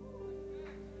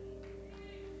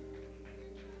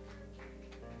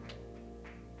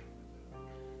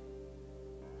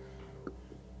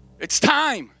 It's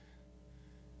time.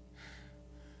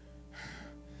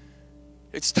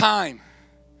 It's time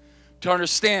to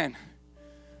understand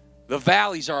the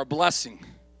valleys are a blessing.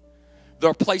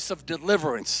 They're a place of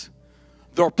deliverance.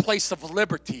 They're a place of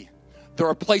liberty. They're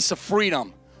a place of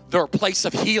freedom. They're a place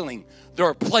of healing.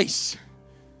 They're a place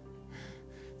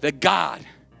that God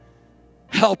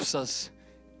helps us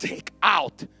take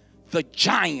out the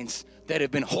giants that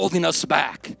have been holding us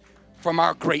back from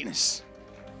our greatness.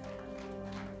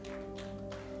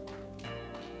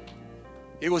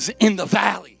 It was in the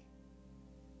valley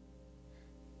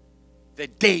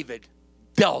that David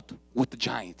dealt with the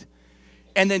giant.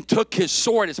 And then took his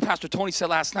sword, as Pastor Tony said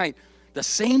last night, the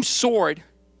same sword,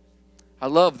 I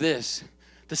love this,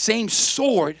 the same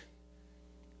sword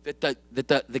that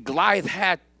the Goliath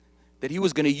had that he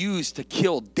was going to use to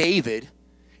kill David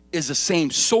is the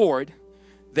same sword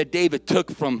that David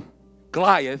took from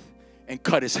Goliath and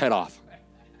cut his head off.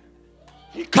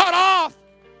 He cut off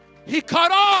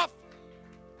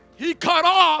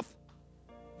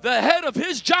the head of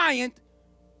his giant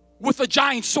with a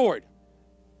giant sword.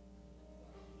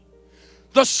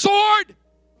 The sword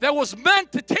that was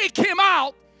meant to take him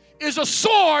out is a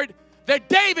sword that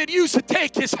David used to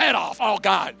take his head off. Oh,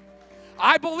 God.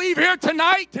 I believe here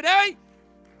today,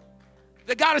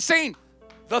 that God is saying,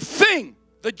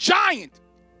 the giant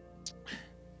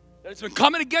that's been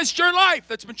coming against your life,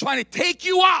 that's been trying to take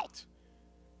you out,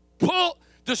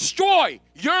 destroy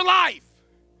your life,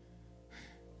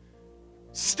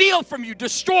 steal from you,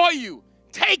 destroy you,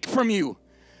 take from you.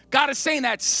 God is saying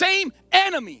that same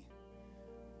enemy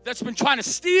that's been trying to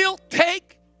steal,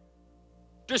 take,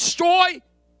 destroy,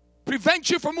 prevent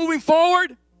you from moving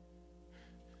forward,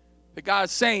 that God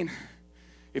is saying,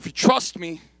 if you trust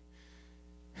me,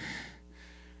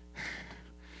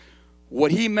 what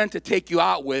he meant to take you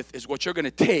out with is what you're going to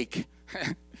take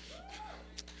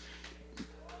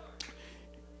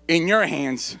in your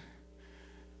hands,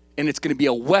 and it's going to be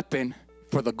a weapon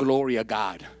for the glory of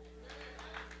God.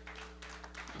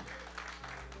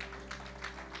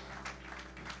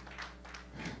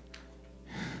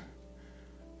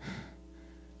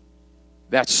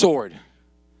 That sword,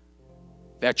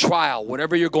 that trial,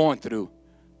 whatever you're going through,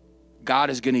 God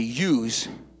is going to use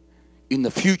in the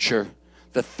future.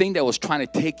 The thing that was trying to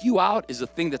take you out is the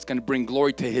thing that's going to bring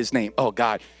glory to his name. Oh,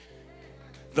 God.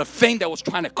 The thing that was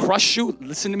trying to crush you,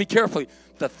 listen to me carefully.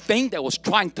 The thing that was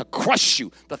trying to crush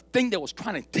you, the thing that was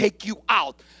trying to take you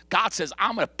out, God says,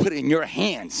 I'm going to put it in your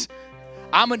hands.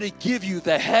 I'm going to give you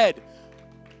the head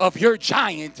of your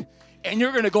giant, and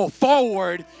you're going to go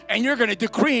forward, and you're going to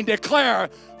decree and declare,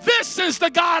 this is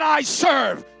the God I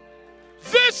serve.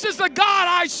 This is the God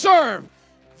I serve.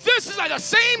 This is the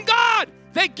same God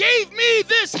that gave me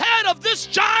this head of this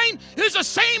giant is the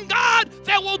same God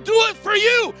that will do it for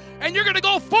you. And you're going to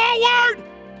go forward,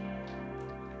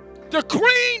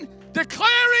 decreeing,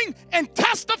 declaring, and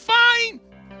testifying,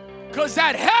 because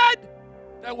that head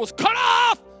that was cut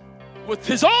off with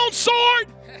his own sword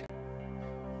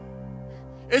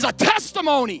is a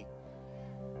testimony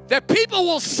that people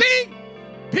will see,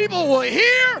 people will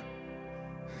hear.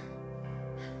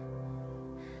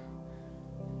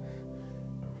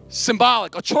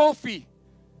 Symbolic, a trophy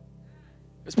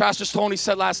as Pastor Tony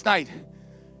said last night,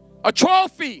 a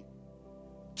trophy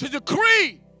to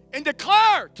decree and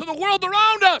declare to the world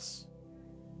around us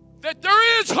that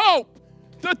there is hope,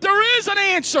 that there is an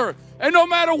answer. And no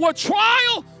matter what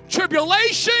trial,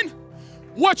 tribulation,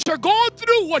 what you're going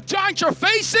through, what giants you're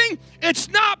facing, it's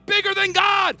not bigger than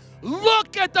God.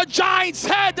 Look at the giant's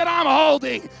head that I'm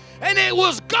holding. And it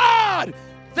was God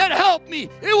that helped me.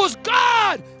 It was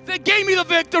God that gave me the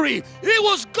victory. It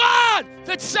was God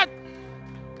that said,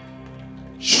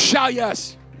 shout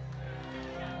yes.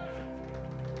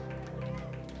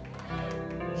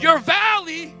 Your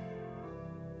valley,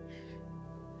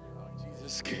 oh,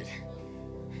 Jesus is good.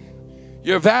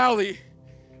 Your valley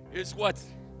is what?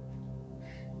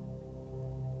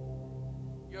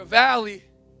 Your valley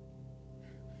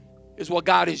is what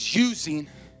God is using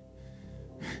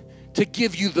to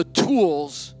give you the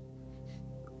tools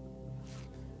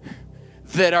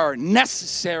that are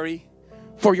necessary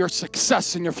for your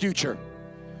success in your future.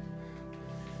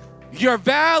 Your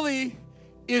valley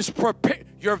is prepared.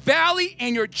 Your valley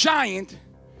and your giant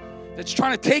that's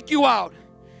trying to take you out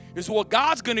is what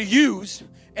God's going to use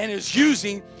and is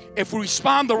using if we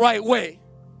respond the right way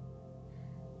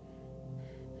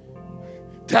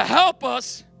to help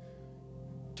us,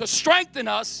 to strengthen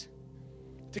us,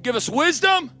 to give us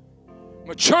wisdom,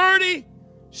 maturity,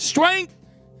 strength.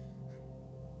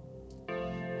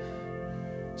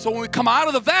 So when we come out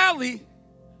of the valley,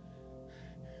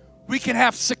 we can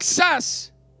have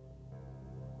success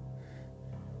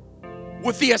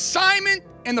with the assignment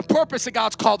and the purpose that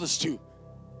God's called us to.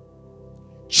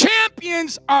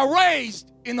 Champions are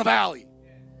raised in the valley.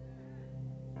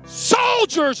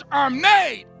 Soldiers are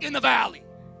made in the valley.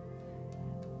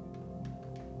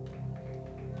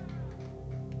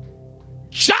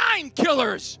 Giant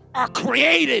killers are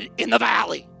created in the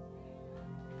valley.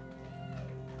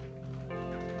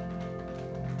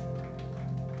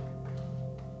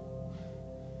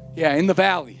 Yeah, in the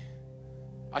valley.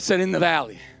 I said in the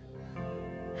valley.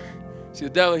 See, the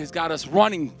devil has got us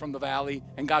running from the valley,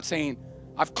 and God's saying,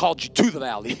 I've called you to the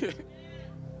valley.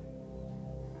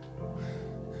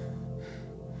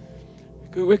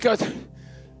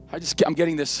 I'm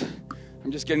getting this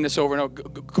over. Now,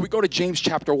 could we go to James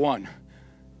chapter 1?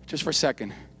 Just for a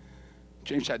second.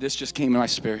 This just came in my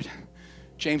spirit.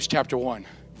 James chapter 1,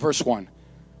 verse 1.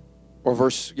 Or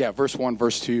verse 1,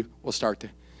 verse 2. We'll start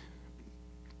there.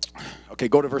 Okay,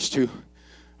 go to verse 2.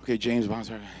 Okay, James.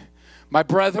 My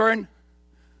brethren.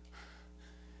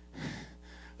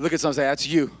 Look at someone and say, that's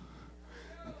you.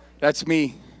 That's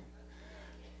me.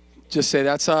 Just say,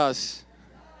 that's us.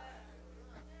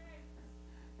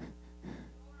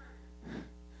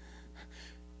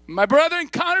 My brethren,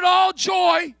 count it all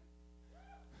joy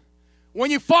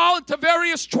when you fall into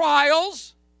various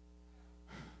trials.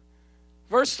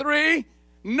 Verse 3,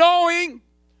 knowing,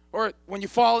 or when you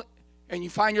fall and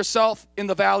you find yourself in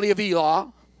the valley of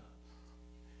Elah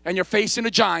and you're facing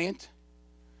a giant,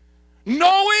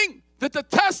 knowing that the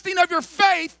testing of your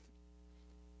faith,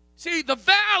 see, the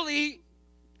valley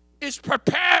is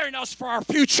preparing us for our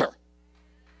future.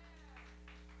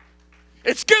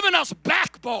 It's giving us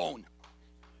backbone.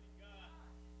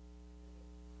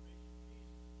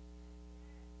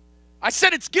 I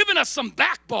said it's giving us some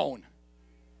backbone.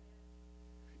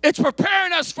 It's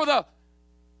preparing us for the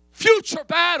future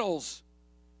battles.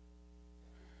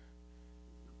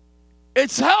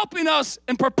 It's helping us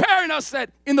and preparing us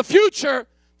that in the future,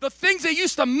 the things that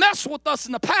used to mess with us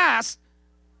in the past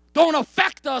don't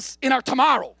affect us in our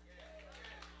tomorrow.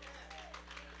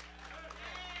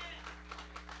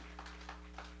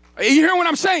 Are you hearing what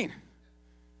I'm saying?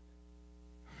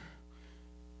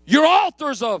 Your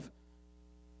altars of,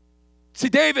 see,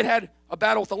 David had a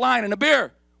battle with a lion and a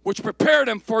bear, which prepared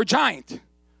him for a giant.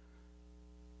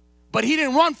 But he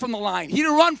didn't run from the lion. He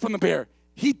didn't run from the bear.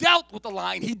 He dealt with the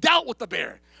lion. He dealt with the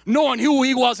bear, knowing who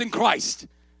he was in Christ.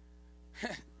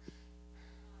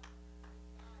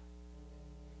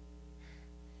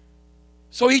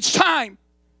 So each time,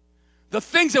 the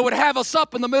things that would have us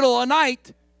up in the middle of the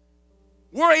night,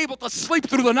 we're able to sleep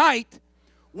through the night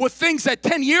with things that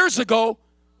 10 years ago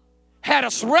had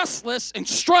us restless and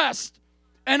stressed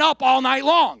and up all night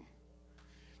long.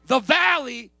 The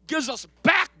valley gives us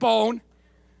backbone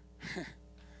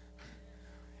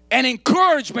and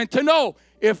encouragement to know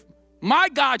if my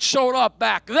God showed up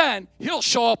back then, he'll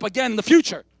show up again in the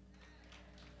future.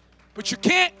 But you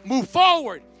can't move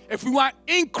forward. If we want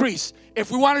increase,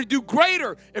 if we want to do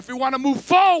greater, if we want to move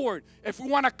forward, if we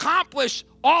want to accomplish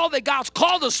all that God's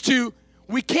called us to,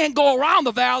 we can't go around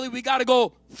the valley. We got to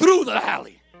go through the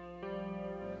valley.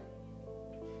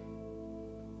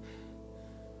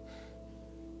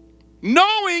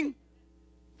 Knowing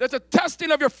that the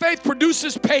testing of your faith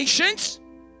produces patience.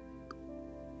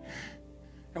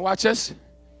 And watch this.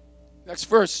 Next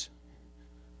verse.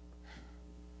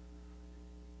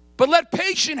 But let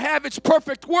patience have its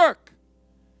perfect work,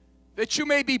 that you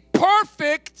may be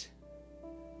perfect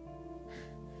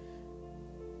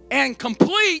and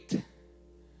complete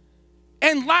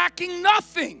and lacking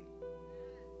nothing.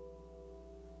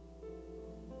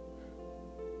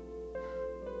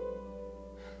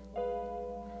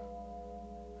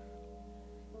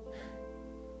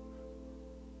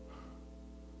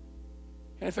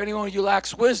 And if anyone of you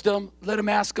lacks wisdom, let him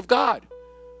ask of God.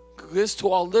 This to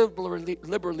all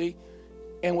liberally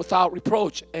and without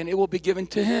reproach, and it will be given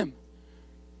to him.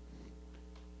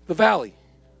 The valley.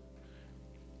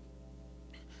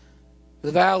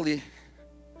 The valley,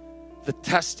 the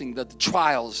testing, the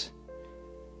trials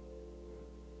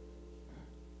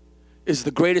is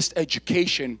the greatest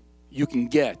education you can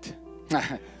get.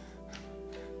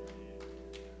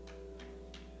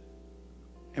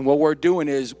 And what we're doing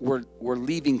is we're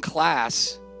leaving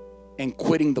class and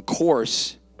quitting the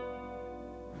course.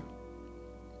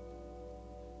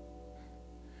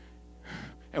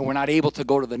 And we're not able to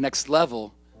go to the next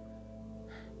level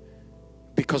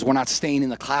because we're not staying in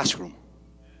the classroom.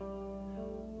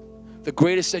 The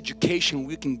greatest education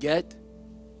we can get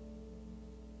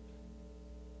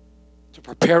to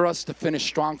prepare us to finish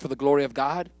strong for the glory of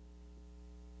God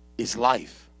is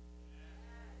life.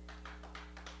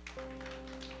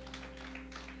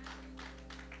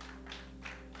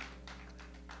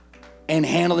 And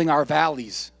handling our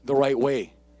valleys the right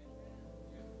way.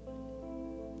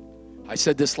 I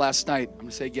said this last night. I'm going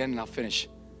to say it again and I'll finish.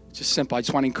 It's just simple. I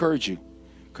just want to encourage you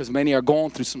because many are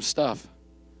going through some stuff.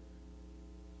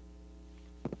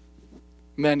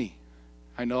 Many,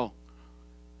 I know.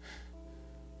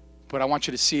 But I want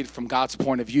you to see it from God's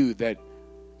point of view, that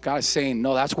God is saying,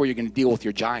 no, that's where you're going to deal with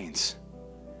your giants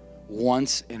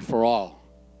once and for all.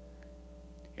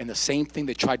 And the same thing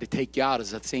that tried to take you out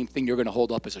is the same thing you're going to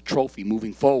hold up as a trophy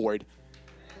moving forward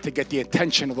to get the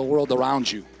attention of the world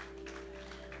around you.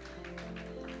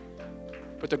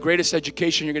 But the greatest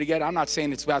education you're going to get, I'm not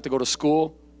saying it's about to go to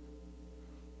school.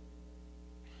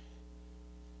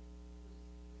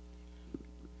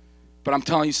 But I'm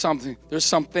telling you something. There's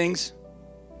some things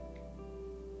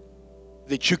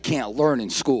that you can't learn in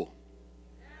school.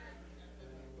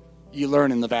 You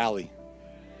learn in the valley.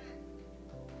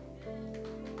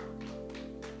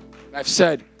 I've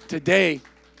said today,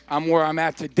 I'm where I'm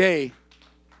at today.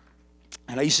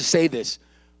 And I used to say this.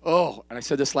 Oh, and I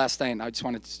said this last night, and I just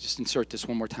wanted to just insert this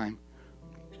one more time.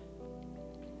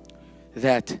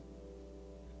 That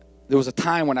there was a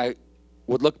time when I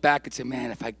would look back and say, man,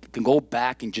 if I can go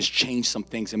back and just change some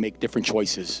things and make different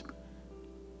choices.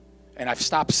 And I've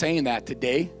stopped saying that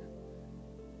today.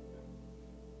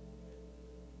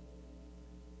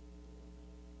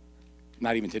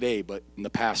 Not even today, but in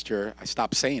the past year, I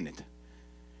stopped saying it.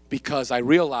 Because I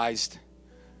realized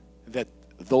that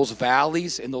those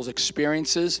valleys and those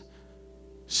experiences,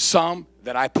 some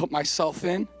that I put myself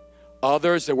in,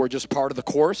 others that were just part of the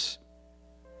course,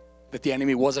 that the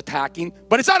enemy was attacking.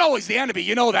 But it's not always the enemy,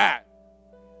 you know that.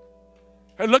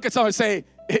 And look at someone and say,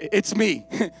 it's me.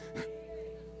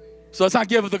 So let's not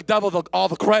give the devil all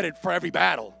the credit for every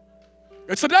battle.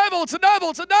 It's the devil, it's the devil,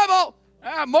 it's the devil.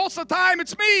 Most of the time,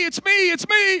 it's me, it's me, it's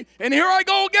me. And here I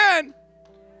go again.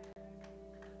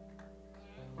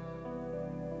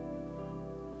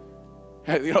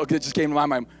 You know, it just came to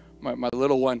mind, my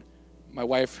little one, my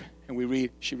wife, and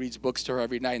she reads books to her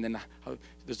every night. And then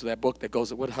there's that book that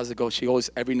goes, how's it go? She always,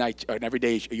 every night, and every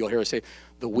day, you'll hear her say,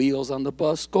 the wheels on the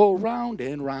bus go round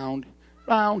and round,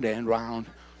 round and round,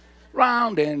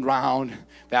 round and round.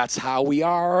 That's how we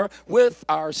are with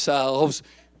ourselves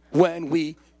when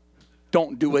we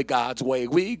don't do it God's way.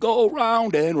 We go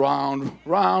round and round,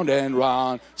 round and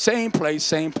round. Same place,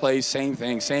 same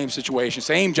thing, same situation,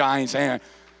 same giants.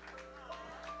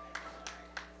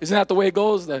 Isn't that the way it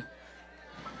goes?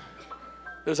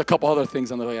 There's a couple other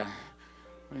things on the way. I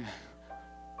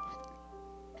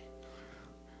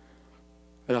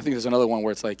think there's another one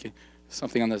where it's like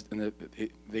something on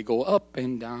they go up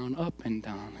and down,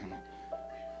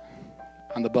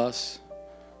 on the bus.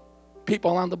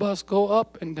 People on the bus go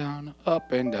up and down,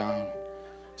 up and down.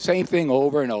 Same thing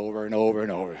over and over and over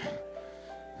and over.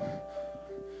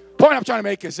 Point I'm trying to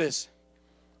make is this.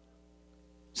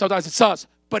 Sometimes it's us.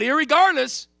 But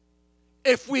irregardless,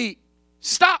 if we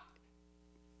stop,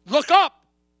 look up,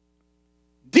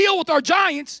 deal with our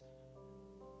giants,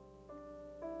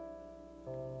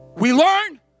 we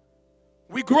learn,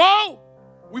 we grow,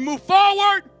 we move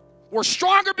forward, we're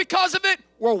stronger because of it,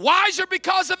 we're wiser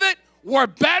because of it, we're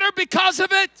better because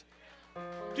of it.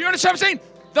 Do you understand what I'm saying?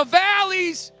 The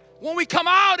valleys, when we come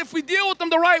out, if we deal with them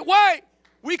the right way,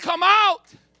 we come out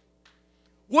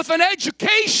with an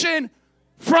education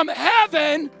from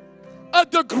heaven, a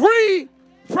degree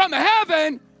from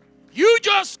heaven. You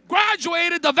just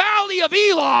graduated the Valley of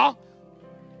Elah.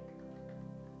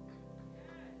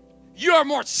 You are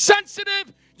more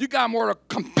sensitive. You got more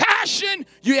compassion.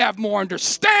 You have more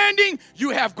understanding.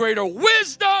 You have greater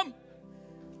wisdom.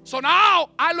 So now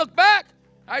I look back.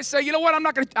 I say, you know what?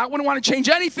 I wouldn't want to change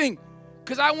anything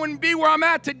because I wouldn't be where I'm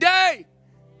at today.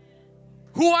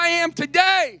 Who I am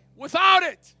today without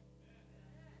it.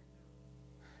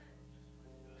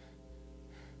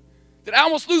 Did I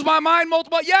almost lose my mind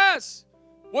multiple? Yes.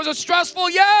 Was it stressful?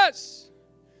 Yes.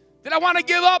 Did I want to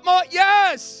give up more?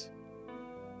 Yes.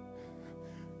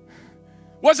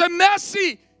 Was it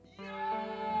messy?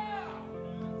 Yeah.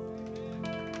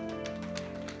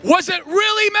 Was it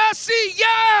really messy?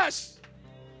 Yes.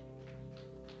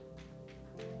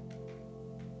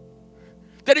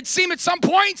 Did it seem at some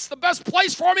points the best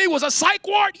place for me was a psych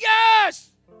ward?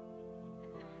 Yes.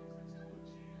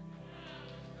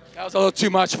 That was a little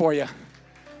too much for you.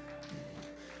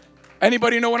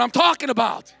 Anybody know what I'm talking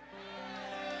about?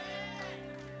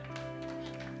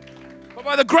 But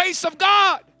by the grace of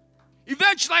God,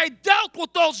 eventually I dealt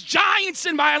with those giants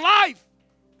in my life.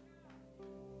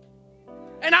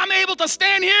 And I'm able to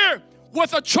stand here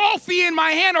with a trophy in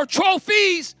my hand or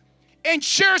trophies and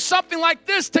share something like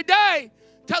this today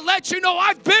to let you know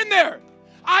I've been there.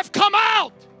 I've come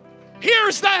out.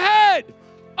 Here's the head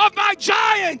of my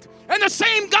giant. And the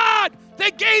same God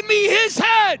that gave me his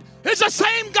head is the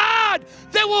same God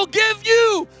that will give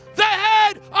you the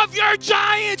head of your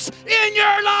giants in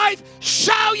your life.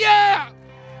 Shout yeah.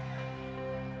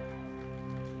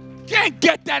 Can't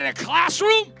get that in a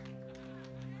classroom.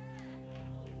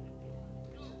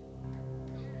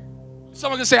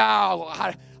 Someone can say,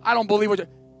 oh, I don't believe what are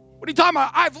you talking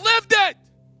about? I've lived it.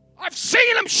 I've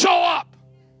seen him show up.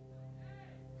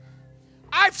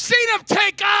 I've seen him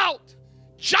take out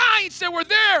giants that were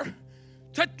there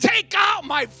to take out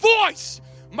my voice,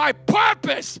 my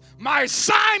purpose, my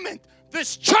assignment,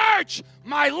 this church,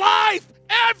 my life,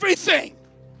 everything.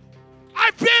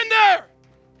 I've been there.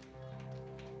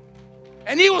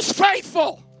 And he was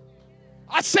faithful.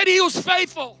 I said he was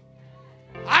faithful.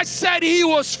 I said he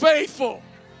was faithful.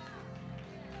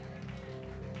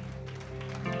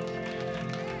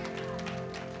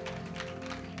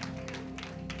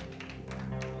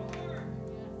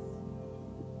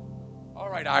 All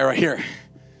right, Ira, here.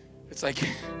 It's like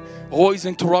always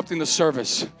interrupting the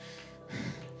service.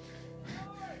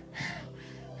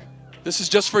 This is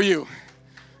just for you.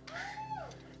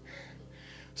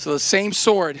 So the same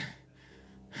sword.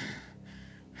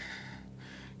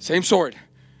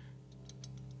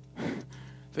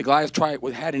 The Goliath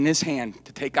had in his hand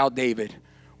to take out David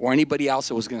or anybody else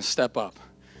that was going to step up.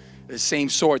 The same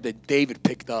sword that David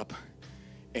picked up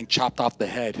and chopped off the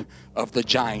head of the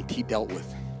giant he dealt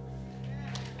with.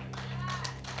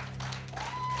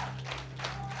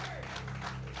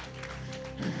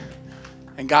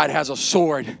 And God has a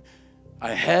sword,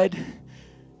 a head,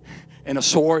 and a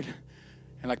sword.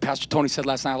 And like Pastor Tony said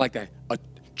last night, I like that. A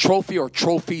trophy or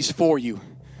trophies for you.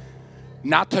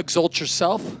 Not to exalt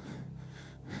yourself.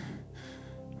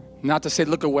 Not to say,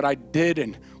 look at what I did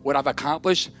and what I've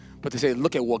accomplished. But to say,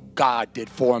 look at what God did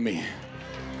for me.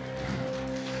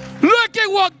 Look at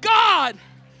what God.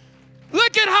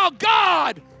 Look at how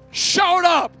God showed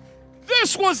up.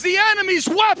 This was the enemy's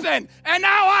weapon. And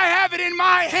now I have it in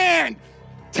my hand.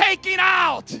 Taking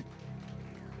out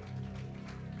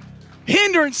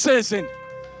hindrances and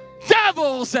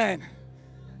devils and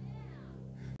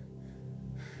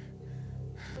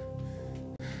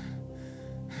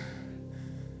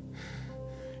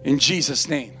in Jesus'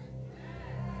 name.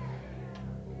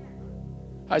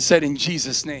 I said in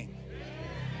Jesus' name.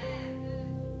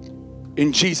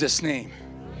 In Jesus' name.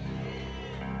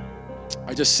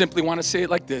 I just simply want to say it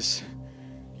like this.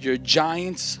 Your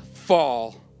giants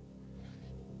fall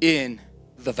in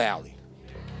the valley.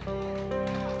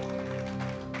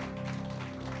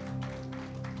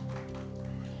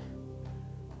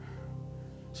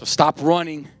 So stop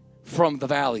running from the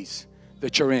valleys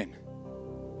that you're in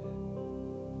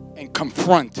and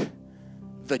confront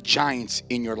the giants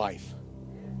in your life.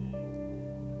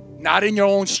 Not in your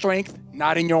own strength,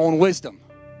 not in your own wisdom,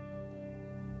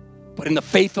 but in the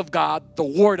faith of God, the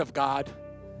Word of God.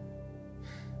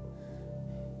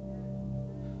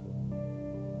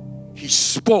 He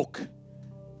spoke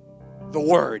the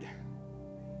word.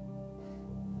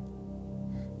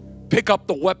 Pick up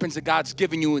the weapons that God's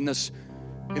given you in the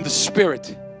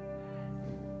spirit.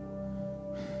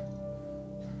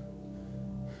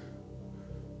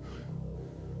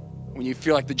 When you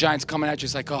feel like the giant's coming at you,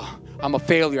 it's like, oh, I'm a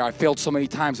failure. I failed so many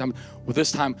times. Well,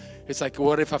 this time, it's like,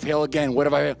 what if I fail again? What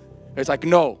if I fail? It's like,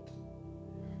 no.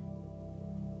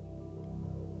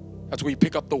 That's where you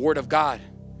pick up the word of God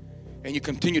and you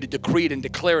continue to decree it and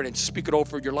declare it and speak it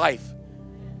over your life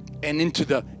and into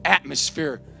the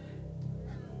atmosphere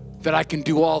that I can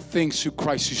do all things through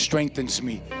Christ who strengthens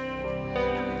me.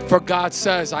 For God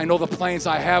says, I know the plans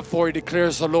I have for you,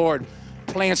 declares the Lord.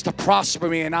 Plans to prosper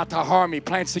me and not to harm me.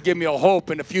 Plans to give me a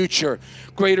hope in the future.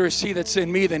 Greater is he that's in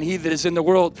me than he that is in the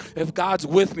world. If God's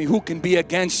with me, who can be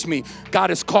against me? God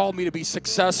has called me to be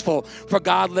successful. For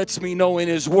God lets me know in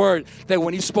his word that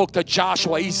when he spoke to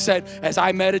Joshua, he said, as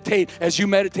you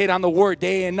meditate on the word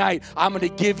day and night, I'm going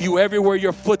to give you everywhere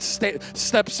your foot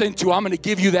steps into. I'm going to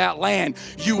give you that land.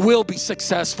 You will be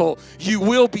successful. You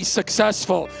will be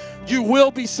successful. You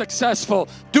will be successful.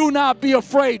 Do not be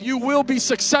afraid. You will be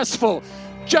successful.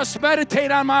 Just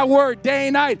meditate on my word day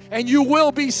and night, and you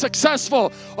will be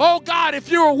successful. Oh God,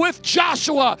 if you were with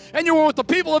Joshua and you were with the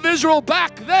people of Israel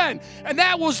back then, and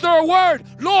that was their word,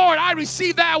 Lord, I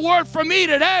receive that word from me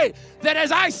today, that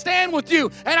as I stand with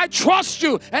you and I trust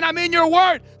you and I'm in your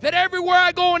word, that everywhere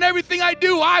I go and everything I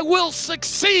do, I will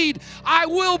succeed. I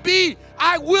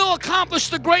will accomplish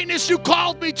the greatness you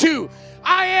called me to.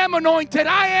 I am anointed.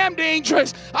 I am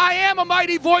dangerous. I am a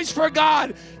mighty voice for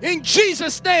God. In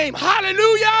Jesus' name,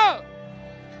 hallelujah.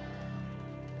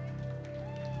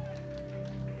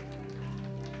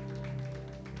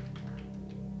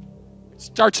 It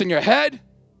starts in your head.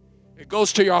 It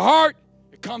goes to your heart.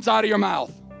 It comes out of your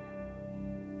mouth.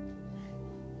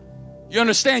 You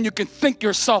understand, you can think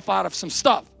yourself out of some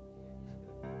stuff.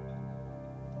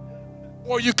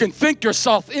 Or you can think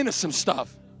yourself into some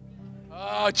stuff.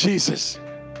 Oh, Jesus.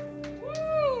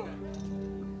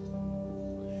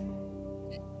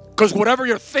 Because whatever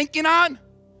you're thinking on,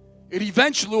 it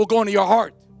eventually will go into your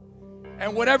heart.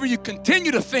 And whatever you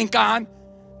continue to think on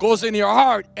goes into your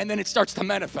heart, and then it starts to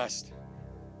manifest.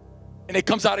 And it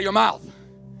comes out of your mouth.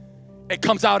 It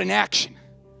comes out in action.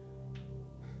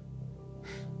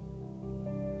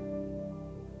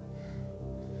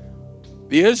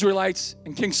 The Israelites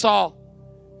and King Saul,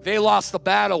 they lost the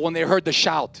battle when they heard the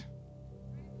shout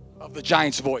of the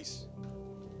giant's voice.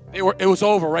 It was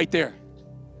over right there.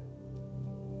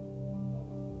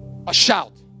 A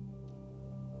shout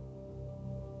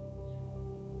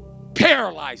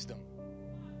paralyzed them.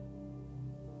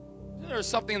 Isn't there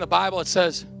something in the Bible that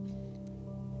says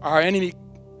our enemy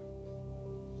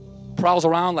prowls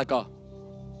around like a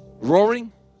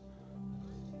roaring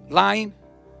lion,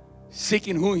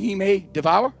 seeking whom he may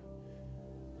devour?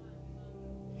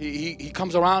 He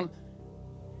comes around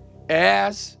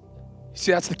as,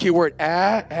 see, that's the key word,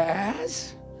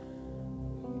 as,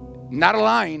 not a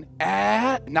lion,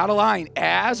 not a lion,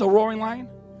 as a roaring lion.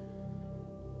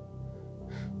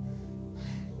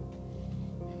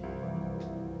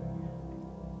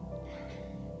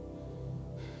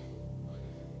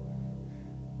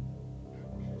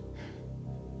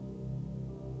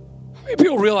 How many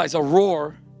people realize a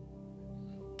roar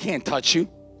can't touch you?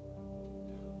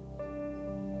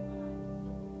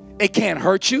 It can't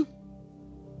hurt you.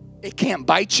 It can't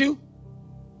bite you.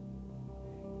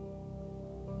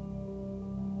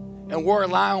 And we're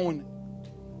allowing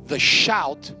the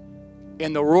shout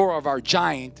and the roar of our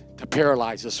giant to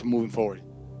paralyze us from moving forward.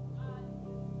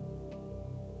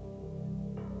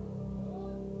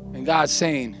 And God's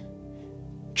saying,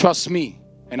 trust me,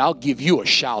 and I'll give you a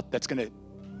shout that's going to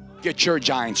get your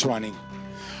giants running.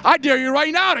 I dare you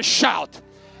right now to shout.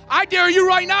 I dare you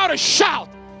right now to shout.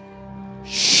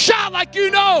 Shout like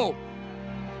you know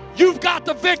you've got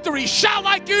the victory. Shout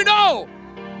like you know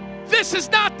this is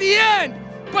not the end,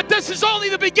 but this is only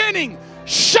the beginning.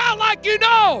 Shout like you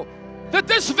know that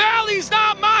this valley is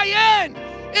not my end.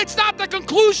 It's not the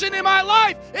conclusion in my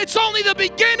life. It's only the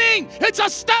beginning. It's a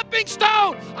stepping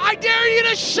stone. I dare you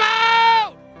to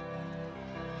shout.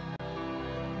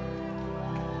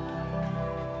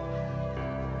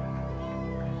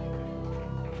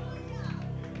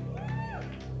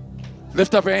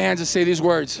 Lift up your hands and say these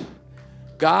words.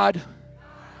 God,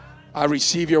 I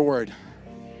receive your word.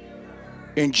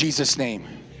 In Jesus' name.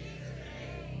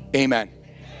 Amen.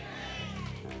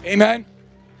 Amen.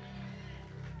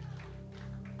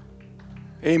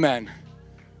 Amen.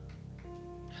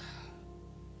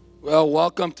 Well,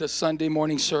 welcome to Sunday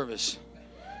morning service.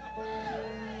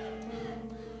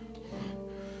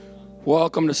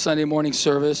 Welcome to Sunday morning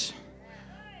service.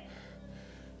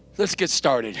 Let's get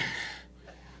started.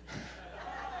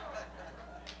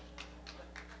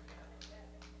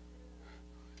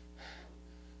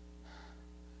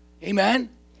 Amen.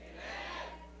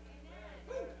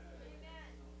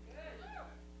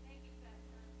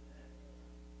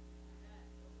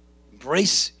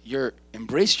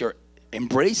 embrace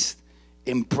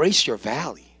your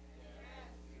valley.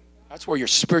 That's where your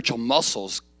spiritual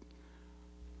muscles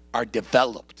are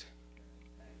developed.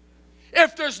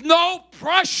 If there's no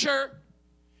pressure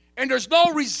and there's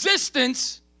no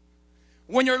resistance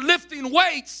when you're lifting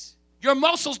weights, your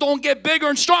muscles don't get bigger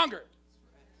and stronger.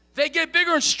 They get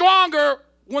bigger and stronger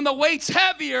when the weight's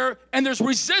heavier and there's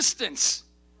resistance.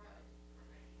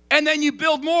 And then you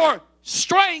build more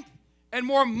strength and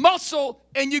more muscle,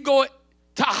 and you go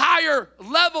to higher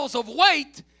levels of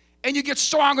weight, and you get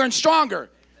stronger and stronger.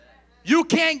 You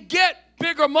can't get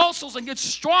bigger muscles and get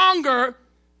stronger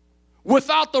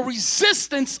without the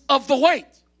resistance of the weight.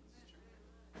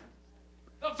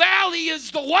 The valley is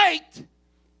the weight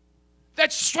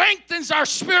that strengthens our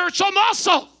spiritual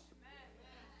muscles.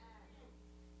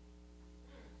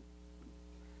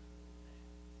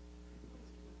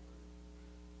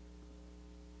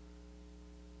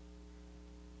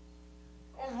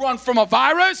 Don't run from a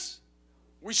virus.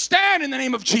 We stand in the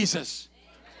name of Jesus.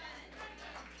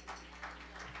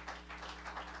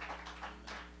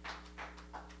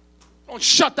 Don't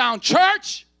shut down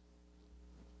church.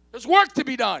 There's work to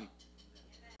be done.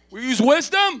 We use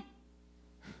wisdom.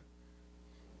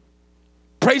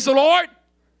 Praise the Lord.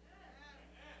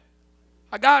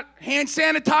 I got hand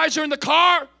sanitizer in the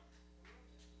car.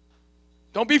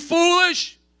 Don't be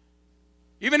foolish.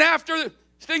 Even after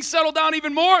things settle down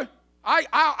even more,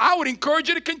 I would encourage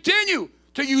you to continue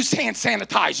to use hand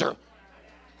sanitizer.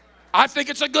 I think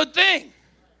it's a good thing.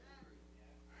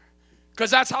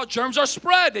 Because that's how germs are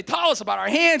spread. They tell us about our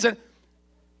hands. And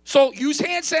so use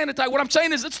hand sanitizer. What I'm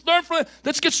saying is let's learn from it.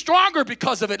 Let's get stronger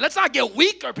because of it. Let's not get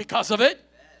weaker because of it.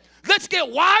 Let's get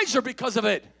wiser because of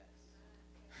it.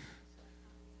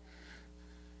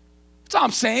 That's all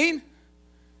I'm saying.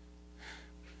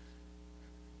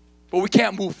 But we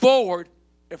can't move forward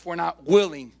if we're not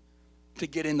willing to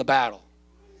get in the battle.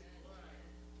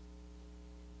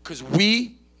 Because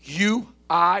we, you,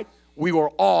 I, we were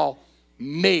all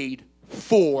made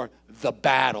for the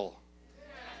battle.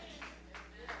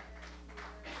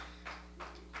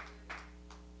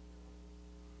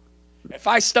 If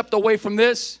I stepped away from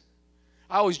this,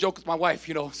 I always joke with my wife,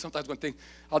 you know, sometimes one thing,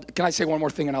 can I say one more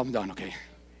thing and I'm done, okay?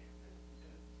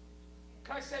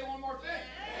 Can I say one more thing?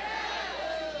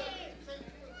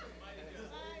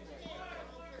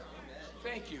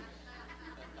 Thank you.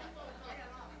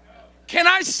 Can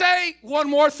I say one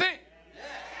more thing?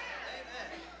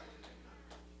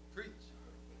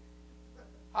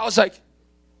 I was like,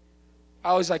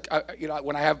 you know,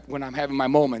 when I'm having my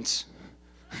moments,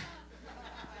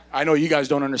 I know you guys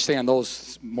don't understand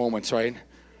those moments, right?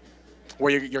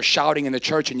 Where you're shouting in the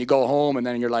church and you go home and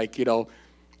then you're like, you know,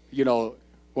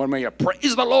 one minute you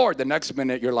praise the Lord, the next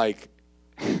minute you're like,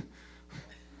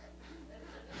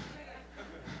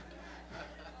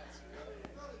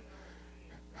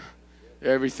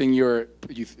 everything you're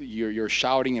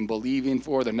shouting and believing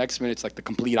for, the next minute it's like the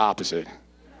complete opposite.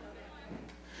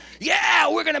 Yeah,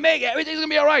 we're going to make it. Everything's going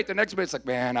to be all right. The next minute it's like,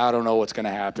 man, I don't know what's going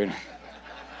to happen.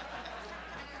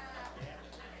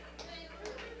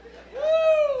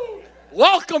 Woo!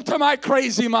 Welcome to my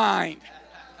crazy mind.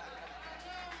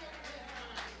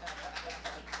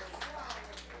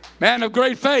 Man of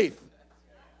great faith.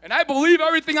 And I believe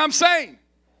everything I'm saying.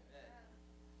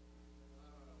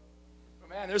 But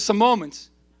man, there's some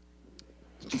moments,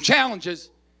 some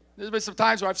challenges. There's been some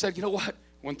times where I've said, you know what?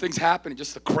 When things happen,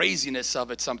 just the craziness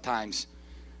of it sometimes.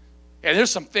 And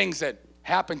there's some things that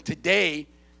happen today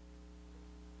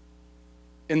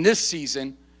in this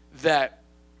season that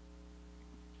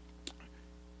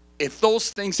if those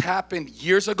things happened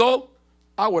years ago,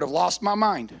 I would have lost my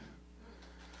mind.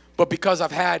 But because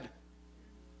I've had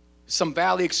some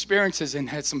valley experiences and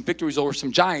had some victories over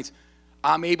some giants,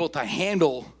 I'm able to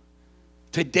handle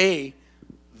today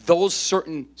those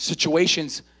certain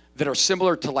situations that are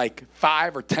similar to like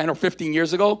 5 or 10 or 15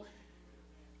 years ago,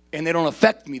 and they don't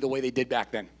affect me the way they did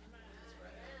back then.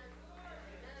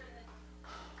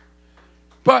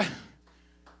 But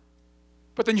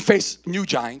then you face new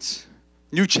giants,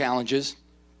 new challenges,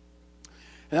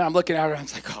 and then I'm looking at her and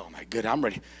I'm like, oh my God, I'm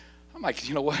ready. I'm like,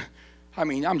 you know what? I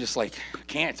mean, I'm just like, I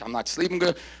can't. I'm not sleeping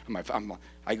good.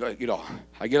 I get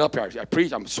up here, I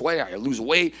preach, I'm sweating, I lose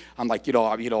weight. I'm like,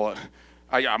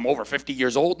 I'm over 50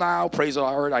 years old now. Praise the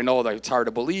Lord. I know that it's hard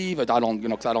to believe. I don't,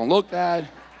 because I don't look that.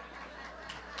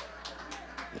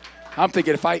 I'm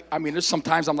thinking there's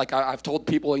sometimes I'm like, I've told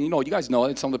people, you guys know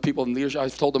it, some of the people in leadership,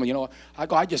 I've told them,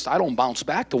 I don't bounce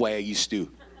back the way I used to.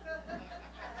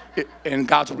 And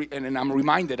I'm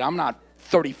reminded, I'm not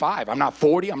 35, I'm not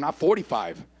 40, I'm not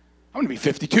 45. I'm going to be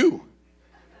 52.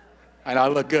 And I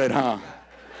look good, huh?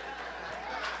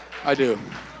 I do.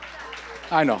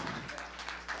 I know.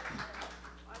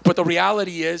 But the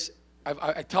reality is,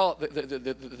 I tell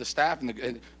the staff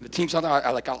and the team something.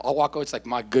 I'll walk out. It's like,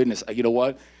 my goodness, you know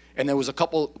what? And there was a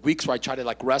couple weeks where I tried to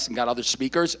like rest and got other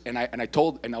speakers. And I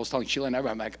was telling Sheila and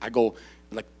everyone, I go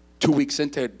like 2 weeks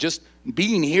into just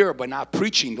being here, but not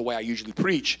preaching the way I usually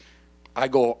preach. I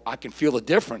can feel the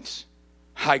difference.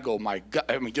 I go, my God,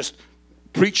 I mean, just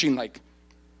preaching like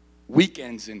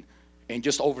weekends and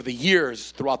just over the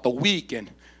years throughout the week. And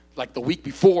like the week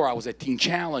before I was at Teen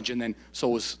Challenge, and then so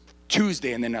it was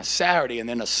Tuesday and then a Saturday and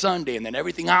then a Sunday and then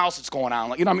everything else that's going on.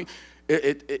 Like, you know what I mean?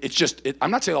 It's just,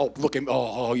 I'm not saying, oh, look at me,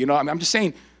 you know, I mean, I'm just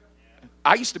saying,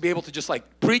 I used to be able to just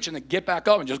like preach and then get back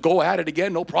up and just go at it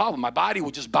again, no problem. My body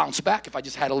would just bounce back if I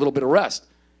just had a little bit of rest.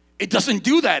 It doesn't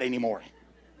do that anymore.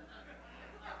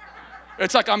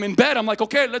 It's like I'm in bed, I'm like,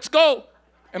 okay, let's go.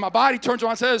 And my body turns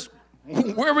around and says,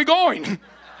 where are we going?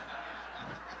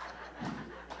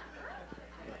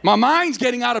 My mind's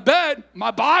getting out of bed,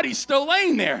 my body's still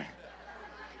laying there.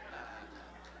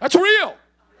 That's real.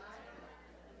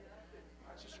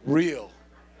 That's real.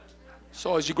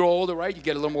 So as you grow older, right, you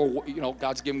get a little more, you know,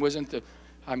 God's given wisdom to,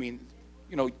 I mean,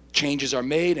 you know, changes are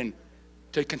made and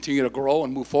to continue to grow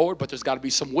and move forward, but there's got to be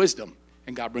some wisdom,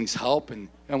 and God brings help, and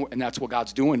that's what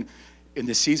God's doing in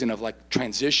this season of like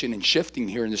transition and shifting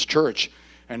here in this church.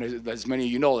 And as many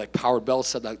of you know, like Howard Bell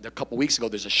said like a couple weeks ago,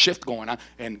 there's a shift going on,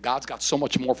 and God's got so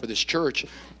much more for this church,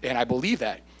 and I believe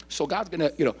that. So God's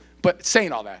gonna, you know, but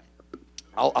saying all that,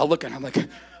 I'll look at him like,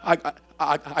 I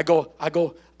go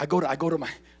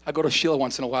to Sheila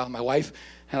once in a while, my wife,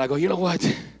 and I go, you know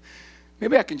what?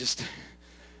 Maybe I can just,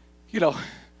 you know,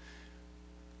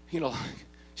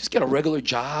 just get a regular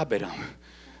job and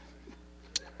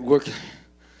work,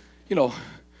 you know.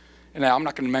 And I'm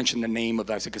not going to mention the name of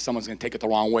that because someone's going to take it the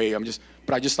wrong way.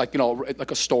 But I just like, you know,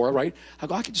 like a store, right? I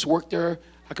go, I can just work there.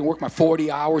 I can work my 40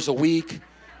 hours a week.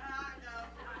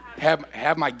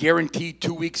 Have my guaranteed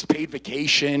 2 weeks paid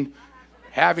vacation.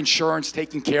 Have insurance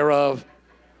taken care of.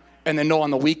 And then know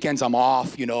on the weekends I'm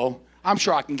off, you know. I'm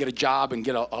sure I can get a job and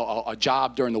get a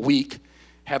job during the week.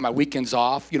 Have my weekends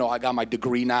off. You know, I got my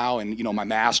degree now and, you know, my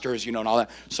master's, you know, and all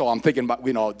that. So I'm thinking about,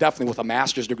 you know, definitely with a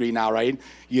master's degree now, right?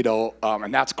 You know,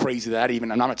 and that's crazy that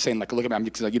even, and I'm not saying like, look at me, I'm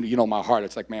just like, you know, my heart,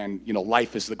 it's like, man, you know,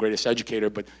 life is the greatest educator,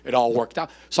 but it all worked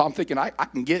out. So I'm thinking I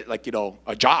can get like, you know,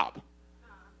 a job.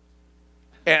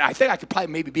 And I think I could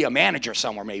probably maybe be a manager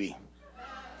somewhere maybe.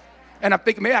 And I'm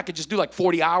thinking maybe I could just do like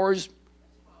 40 hours,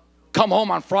 come home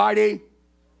on Friday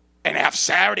and have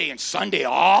Saturday and Sunday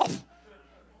off.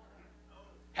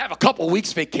 Have a couple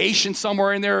weeks vacation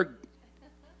somewhere in there,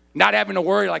 not having to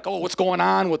worry like, oh, what's going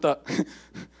on with the,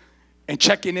 and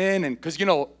checking in, and because, you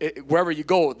know, wherever you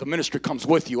go, the ministry comes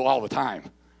with you all the time.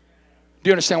 Do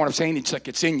you understand what I'm saying? It's like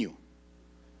it's in you.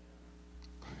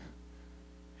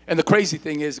 And the crazy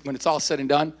thing is, when it's all said and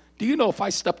done, do you know if I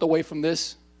stepped away from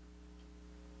this,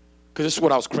 because this is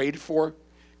what I was created for,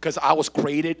 because I was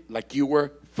created like you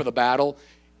were for the battle.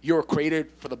 You were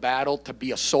created for the battle to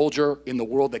be a soldier in the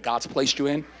world that God's placed you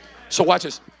in. So watch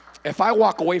this. If I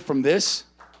walk away from this,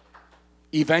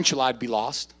 eventually I'd be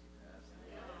lost.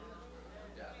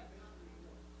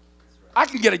 I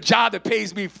can get a job that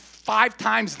pays me 5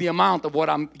 times the amount of what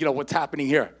what's happening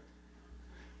here.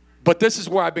 But this is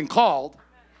where I've been called.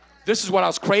 This is what I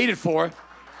was created for.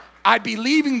 I'd be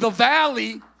leaving the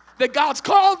valley that God's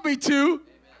called me to.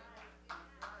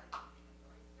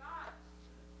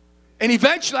 And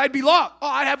eventually I'd be lost. Oh,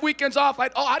 I'd have weekends off.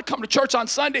 I'd come to church on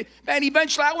Sunday. Man,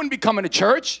 eventually I wouldn't be coming to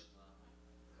church.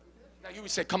 Now you would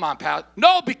say, come on, Pat.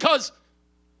 No, because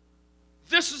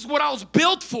this is what I was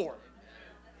built for.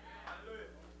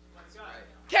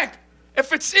 Yeah,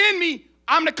 if it's in me,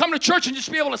 I'm going to come to church and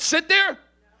just be able to sit there.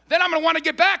 Then I'm going to want to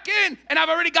get back in, and I've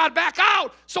already got back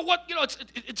out. So what, you know,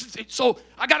 so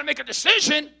I got to make a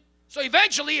decision. So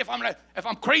eventually, if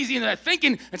I'm crazy in that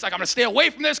thinking, it's like I'm gonna stay away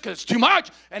from this because it's too much,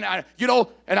 and I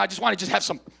just want to just have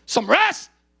some rest.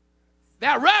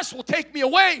 That rest will take me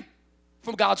away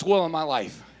from God's will in my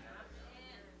life.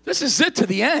 This is it to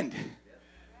the end.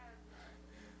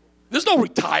 There's no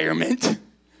retirement.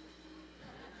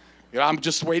 You know, I'm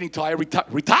just waiting till I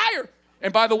retire.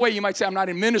 And by the way, you might say I'm not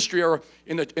in ministry or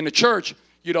in the church.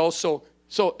 You know, so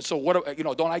what? You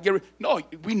know, don't I get? No,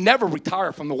 we never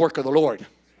retire from the work of the Lord.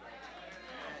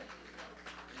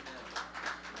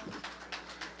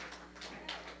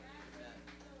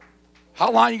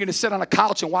 How long are you going to sit on a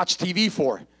couch and watch TV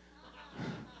for?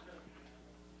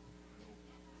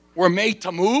 We're made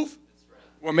to move.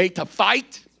 We're made to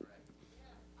fight.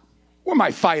 Where are my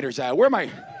fighters at? Where are my...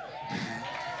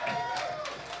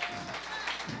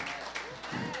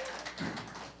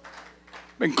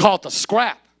 Been called to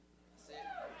scrap.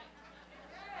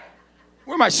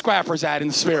 Where are my scrappers at in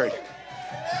the spirit?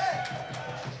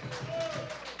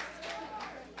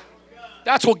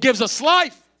 That's what gives us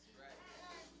life.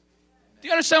 Do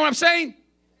you understand what I'm saying?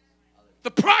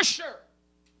 The pressure.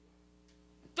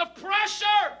 The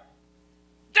pressure.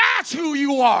 That's who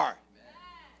you are.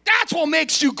 That's what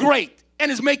makes you great and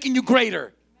is making you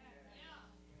greater.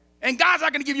 And God's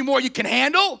not going to give you more you can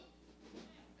handle.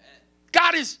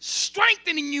 God is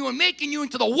strengthening you and making you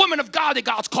into the woman of God that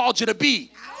God's called you to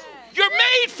be. You're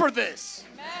made for this.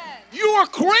 You are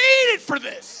created for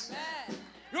this.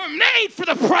 You're made for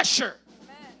the pressure.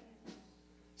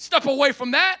 Step away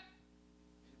from that.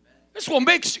 This is what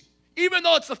makes you, even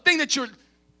though it's the thing that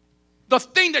the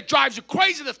thing that drives you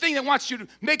crazy, the thing that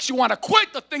makes you want to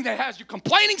quit, the thing that has you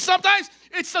complaining sometimes,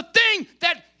 it's the thing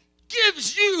that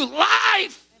gives you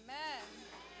life. Amen.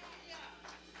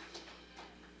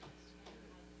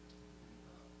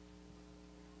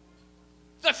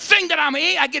 The thing that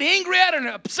I get angry at and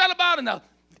upset about and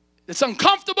it's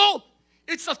uncomfortable,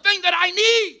 it's the thing that I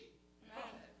need.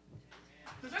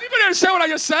 Does anybody understand what I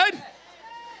just said?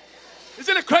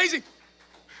 Isn't it crazy?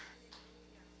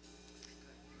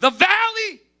 The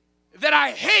valley that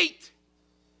I hate,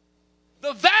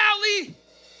 the valley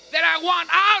that I want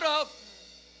out of,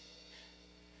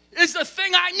 is the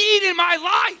thing I need in my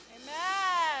life.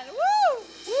 Amen. Woo!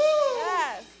 Woo!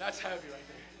 Yes. That's heavy right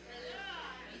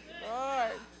there.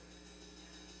 Lord.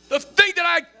 The thing that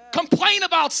I complain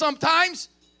about sometimes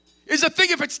is the thing,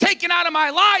 if it's taken out of my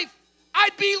life,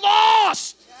 I'd be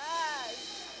lost.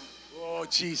 Yes. Oh,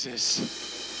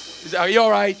 Jesus. Are you all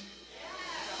right?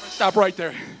 Stop right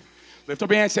there. Lift up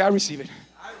your hand and say, I receive it.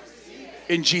 I receive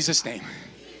it. In Jesus' name.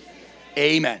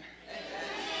 Amen.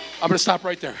 I'm going to stop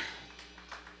right there.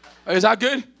 Is that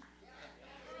good?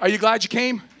 Are you glad you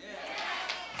came?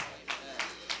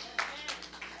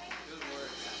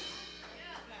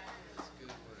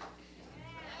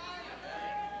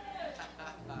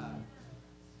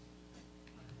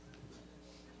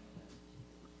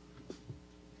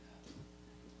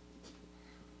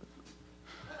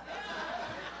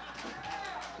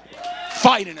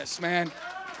 Fighting us, man.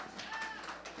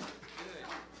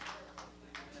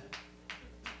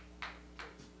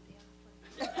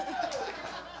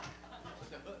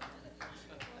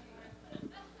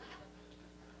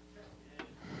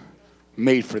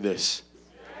 Made for this.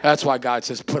 That's why God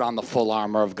says put on the full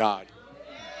armor of God.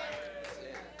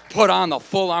 Put on the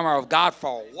full armor of God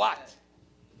for what?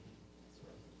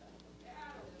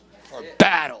 For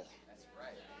battle.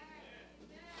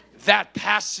 That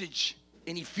passage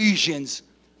in Ephesians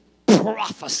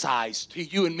prophesies to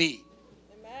you and me.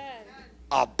 Amen.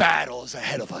 A battle is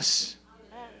ahead of us.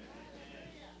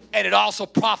 And it also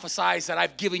prophesies that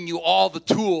I've given you all the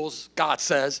tools, God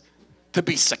says, to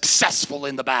be successful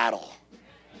in the battle.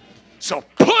 So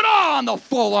put on the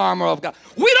full armor of God.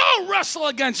 We don't wrestle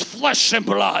against flesh and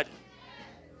blood.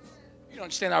 You don't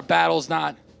understand, our battle's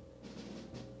not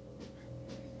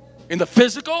in the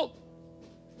physical,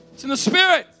 it's in the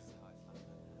spirit.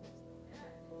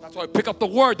 That's why I pick up the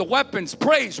word, the weapons,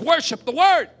 praise, worship, the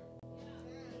word.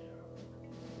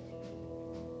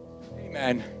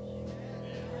 Amen.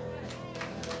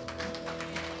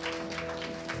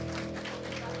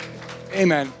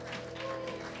 Amen.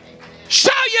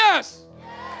 Shout yes.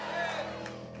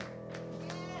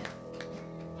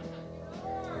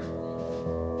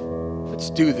 Let's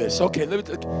do this. Okay,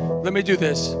 let me do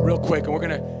this real quick,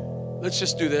 and let's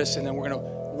just do this, and then we're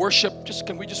gonna worship.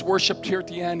 Can we just worship here at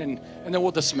the end, and then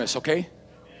we'll dismiss, okay?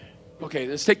 Okay,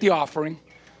 let's take the offering.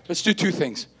 Let's do two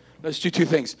things. Let's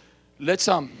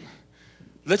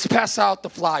pass out the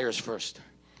flyers first.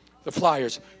 The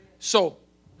flyers. So,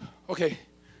 okay.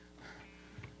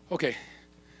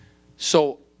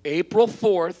 So April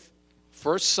 4th,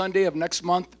 first Sunday of next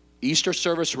month, Easter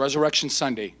service, Resurrection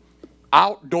Sunday.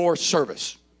 Outdoor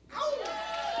service.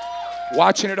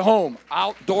 Watching at home,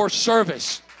 outdoor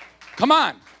service. Come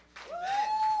on.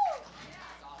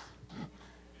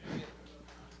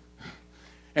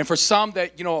 And for some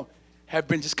that, have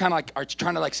been just kind of like, are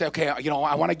trying to say, okay, I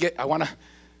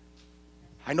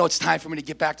know it's time for me to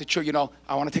get back to church,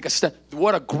 I want to take a step.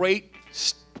 What a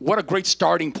great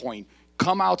starting point.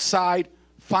 Come outside,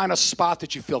 find a spot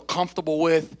that you feel comfortable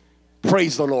with.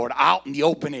 Praise the Lord, out in the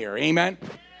open air. Amen.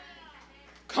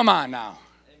 Come on now.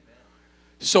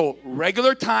 So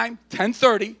regular time,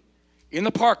 10:30 in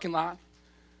the parking lot.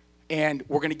 And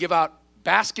we're going to give out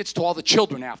baskets to all the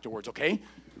children afterwards, okay?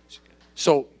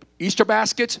 So Easter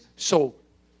baskets. So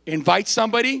invite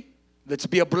somebody. Let's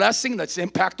be a blessing. Let's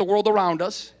impact the world around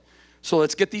us. So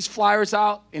let's get these flyers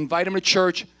out. Invite them to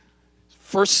church.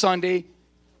 First Sunday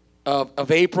of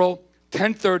April,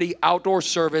 10:30, outdoor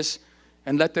service.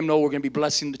 and let them know we're going to be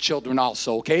blessing the children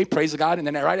also, okay? Praise God. And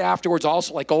then right afterwards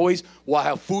also, like always, we'll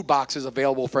have food boxes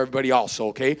available for everybody also,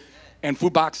 okay? And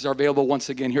food boxes are available once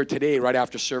again here today right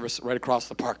after service right across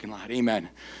the parking lot. Amen.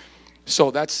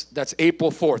 So that's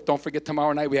April 4th. Don't forget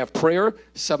tomorrow night we have prayer,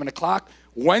 7 o'clock.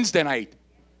 Wednesday night,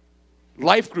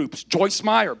 life groups, Joyce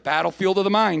Meyer, Battlefield of the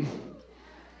Mind.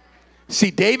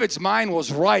 See, David's mind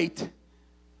was right,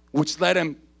 which led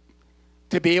him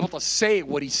to be able to say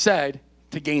what he said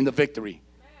to gain the victory.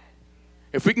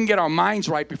 If we can get our minds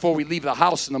right before we leave the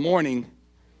house in the morning,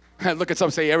 look at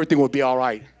some say everything will be all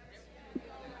right.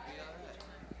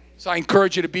 So I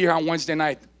encourage you to be here on Wednesday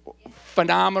night.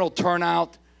 Phenomenal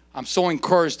turnout. I'm so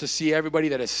encouraged to see everybody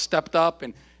that has stepped up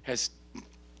and has,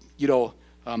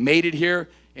 made it here.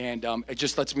 And it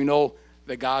just lets me know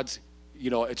that God's,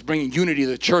 it's bringing unity to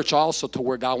the church also to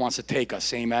where God wants to take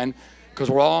us. Amen. Because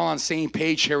we're all on the same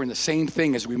page here and the same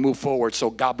thing as we move forward. So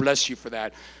God bless you for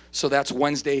that. So that's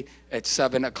Wednesday at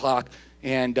 7 o'clock.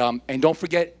 And don't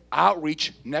forget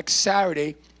outreach next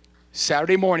Saturday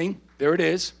morning. There it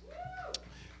is.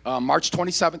 March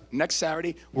 27th, next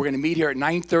Saturday, we're going to meet here at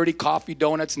 9:30, coffee,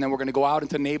 donuts, and then we're going to go out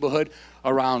into the neighborhood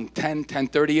around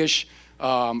 10:30-ish.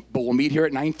 But we'll meet here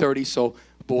at 9:30, so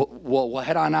we'll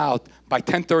head on out. By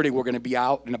 10:30, we're going to be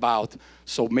out and about.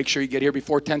 So make sure you get here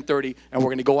before 10:30, and we're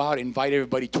going to go out and invite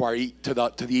everybody to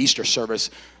the Easter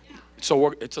service.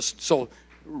 So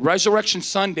Resurrection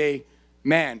Sunday,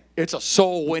 man, it's a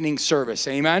soul-winning service.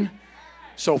 Amen.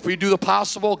 So if we do the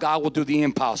possible, God will do the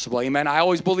impossible. Amen. I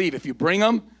always believe if you bring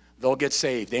them, they'll get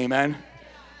saved. Amen.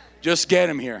 Just get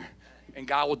them here, and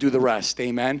God will do the rest.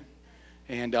 Amen.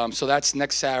 And so that's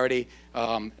next Saturday,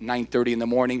 9:30 in the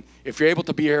morning. If you're able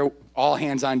to be here, all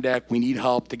hands on deck. We need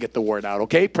help to get the word out.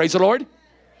 Okay? Praise the Lord.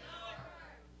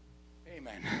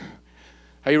 Amen.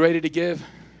 Are you ready to give?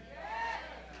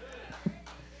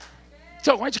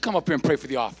 So why don't you come up here and pray for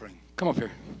the offering? Come up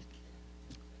here.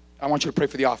 I want you to pray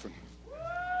for the offering.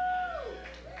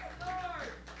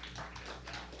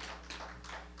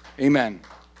 Amen.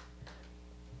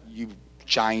 You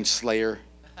giant slayer.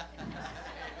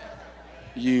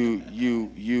 You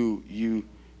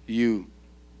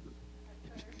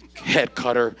head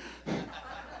cutter.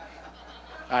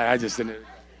 I just didn't.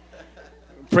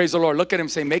 Praise the Lord. Look at him,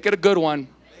 say, make it a good one.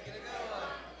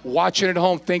 Watching at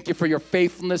home, thank you for your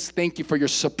faithfulness. Thank you for your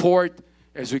support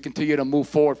as we continue to move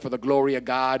forward for the glory of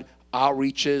God.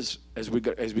 Outreaches, as we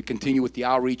continue with the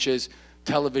outreaches,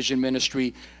 television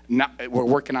ministry. We're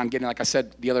working on getting, like I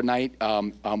said the other night,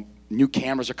 new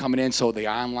cameras are coming in, so they're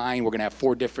online. We're going to have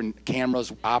 4 different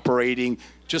cameras operating,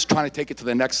 just trying to take it to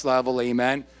the next level,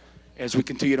 amen, as we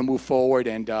continue to move forward.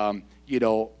 And,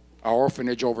 our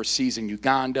orphanage overseas in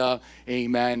Uganda,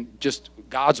 amen, just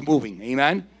God's moving,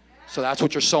 amen. So that's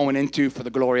what you're sowing into for the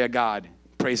glory of God.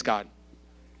 Praise God.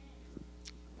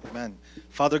 Amen.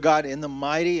 Father God, in the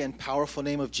mighty and powerful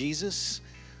name of Jesus,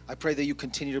 I pray that you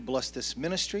continue to bless this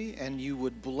ministry, and you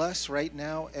would bless right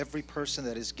now every person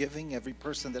that is giving, every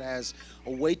person that has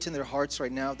a weight in their hearts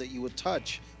right now, that you would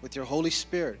touch with your Holy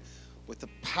Spirit, with the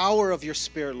power of your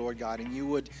Spirit, Lord God, and you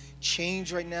would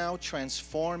change right now,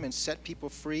 transform, and set people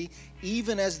free,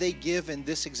 even as they give in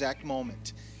this exact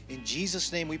moment. In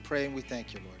Jesus' name we pray and we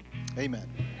thank you, Lord. Amen.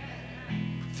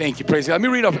 Thank you. Praise God. Let me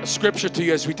read a scripture to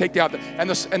you as we take the offering. And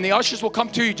the ushers will come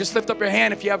to you. Just lift up your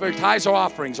hand if you have your tithes or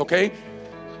offerings, okay?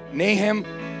 Nahum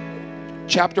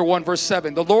chapter 1 verse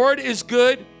 7. The Lord is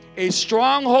good, a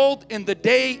stronghold in the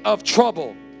day of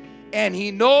trouble, and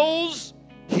he knows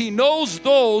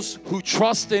those who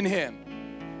trust in him.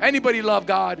 Anybody love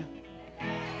God?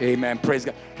 Amen. Praise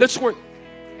God. Let's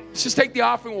just take the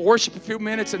offering. We'll worship a few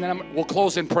minutes, and then we'll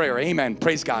close in prayer. Amen.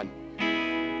 Praise God.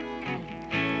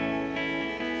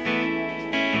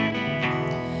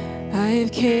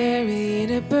 I've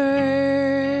carried a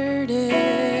burden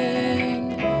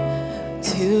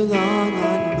too long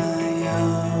on my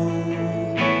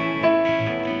own.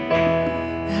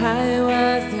 I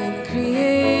wasn't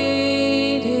created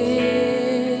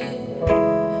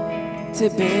to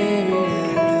bear it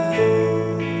alone.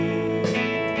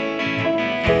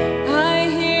 I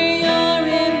hear your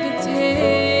invitation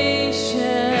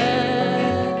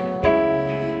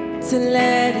to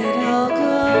let it all go.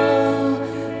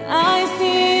 I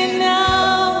see it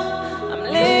now, I'm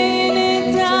laying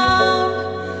it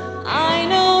down. I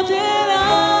know that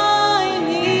I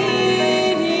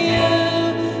need you.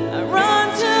 I run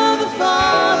to the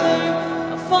Father,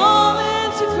 I fall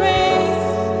into grace.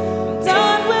 I'm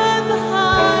done with the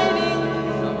hiding,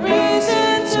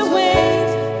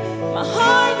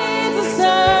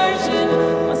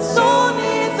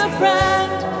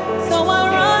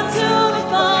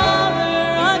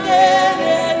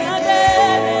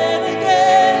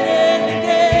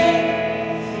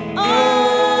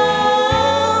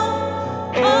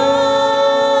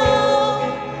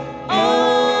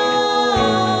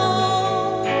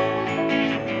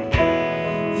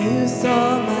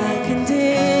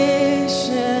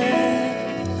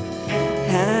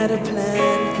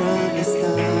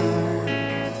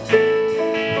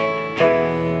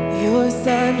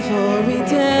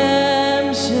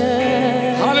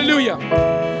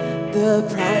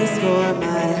 for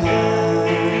my heart.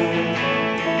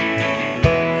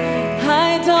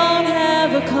 I don't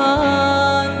have a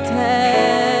context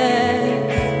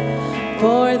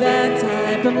for that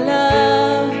type of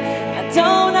love. I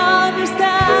don't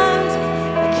understand,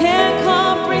 I can't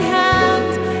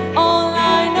comprehend. All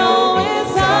I know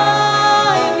is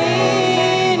I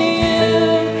need you.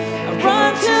 I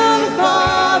run to the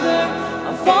Father,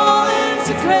 I fall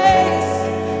into grace.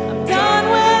 I'm done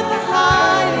with the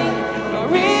hiding, no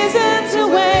reason to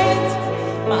wait.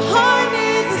 My heart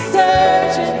needs a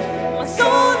surgeon, my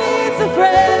soul needs a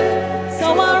friend. So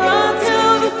I run to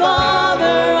the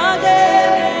Father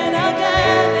again and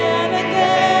again and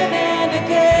again and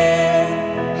again.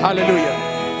 Hallelujah.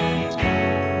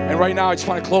 And right now, I just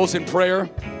want to close in prayer.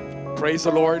 Praise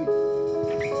the Lord.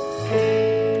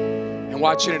 And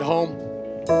watching at home.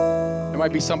 There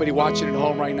might be somebody watching at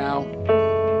home right now,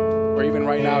 or even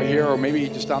right now here, or maybe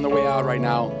just on the way out right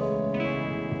now.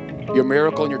 Your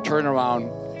miracle and your turnaround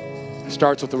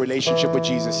starts with a relationship with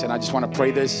Jesus. And I just want to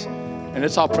pray this. And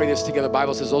let's all pray this together. The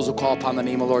Bible says, those who call upon the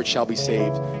name of the Lord shall be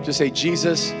saved. Just say,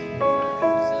 Jesus,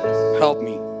 help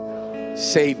me,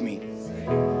 save me.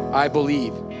 I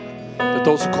believe that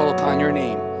those who call upon your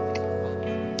name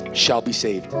shall be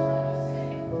saved.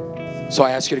 So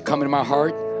I ask you to come into my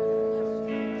heart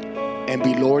and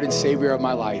be Lord and Savior of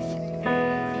my life.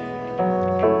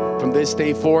 From this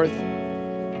day forth,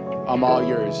 I'm all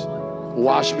yours.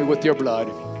 Wash me with your blood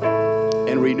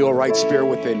and renew a right spirit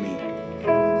within me.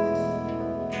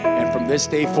 And from this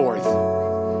day forth,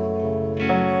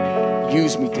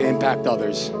 use me to impact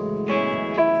others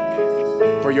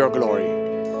for your glory.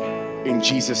 In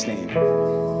Jesus' name,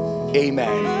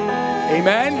 amen.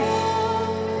 Amen.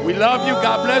 We love you.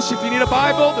 God bless you. If you need a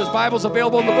Bible, there's Bibles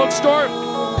available in the bookstore.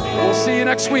 We'll see you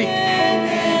next week.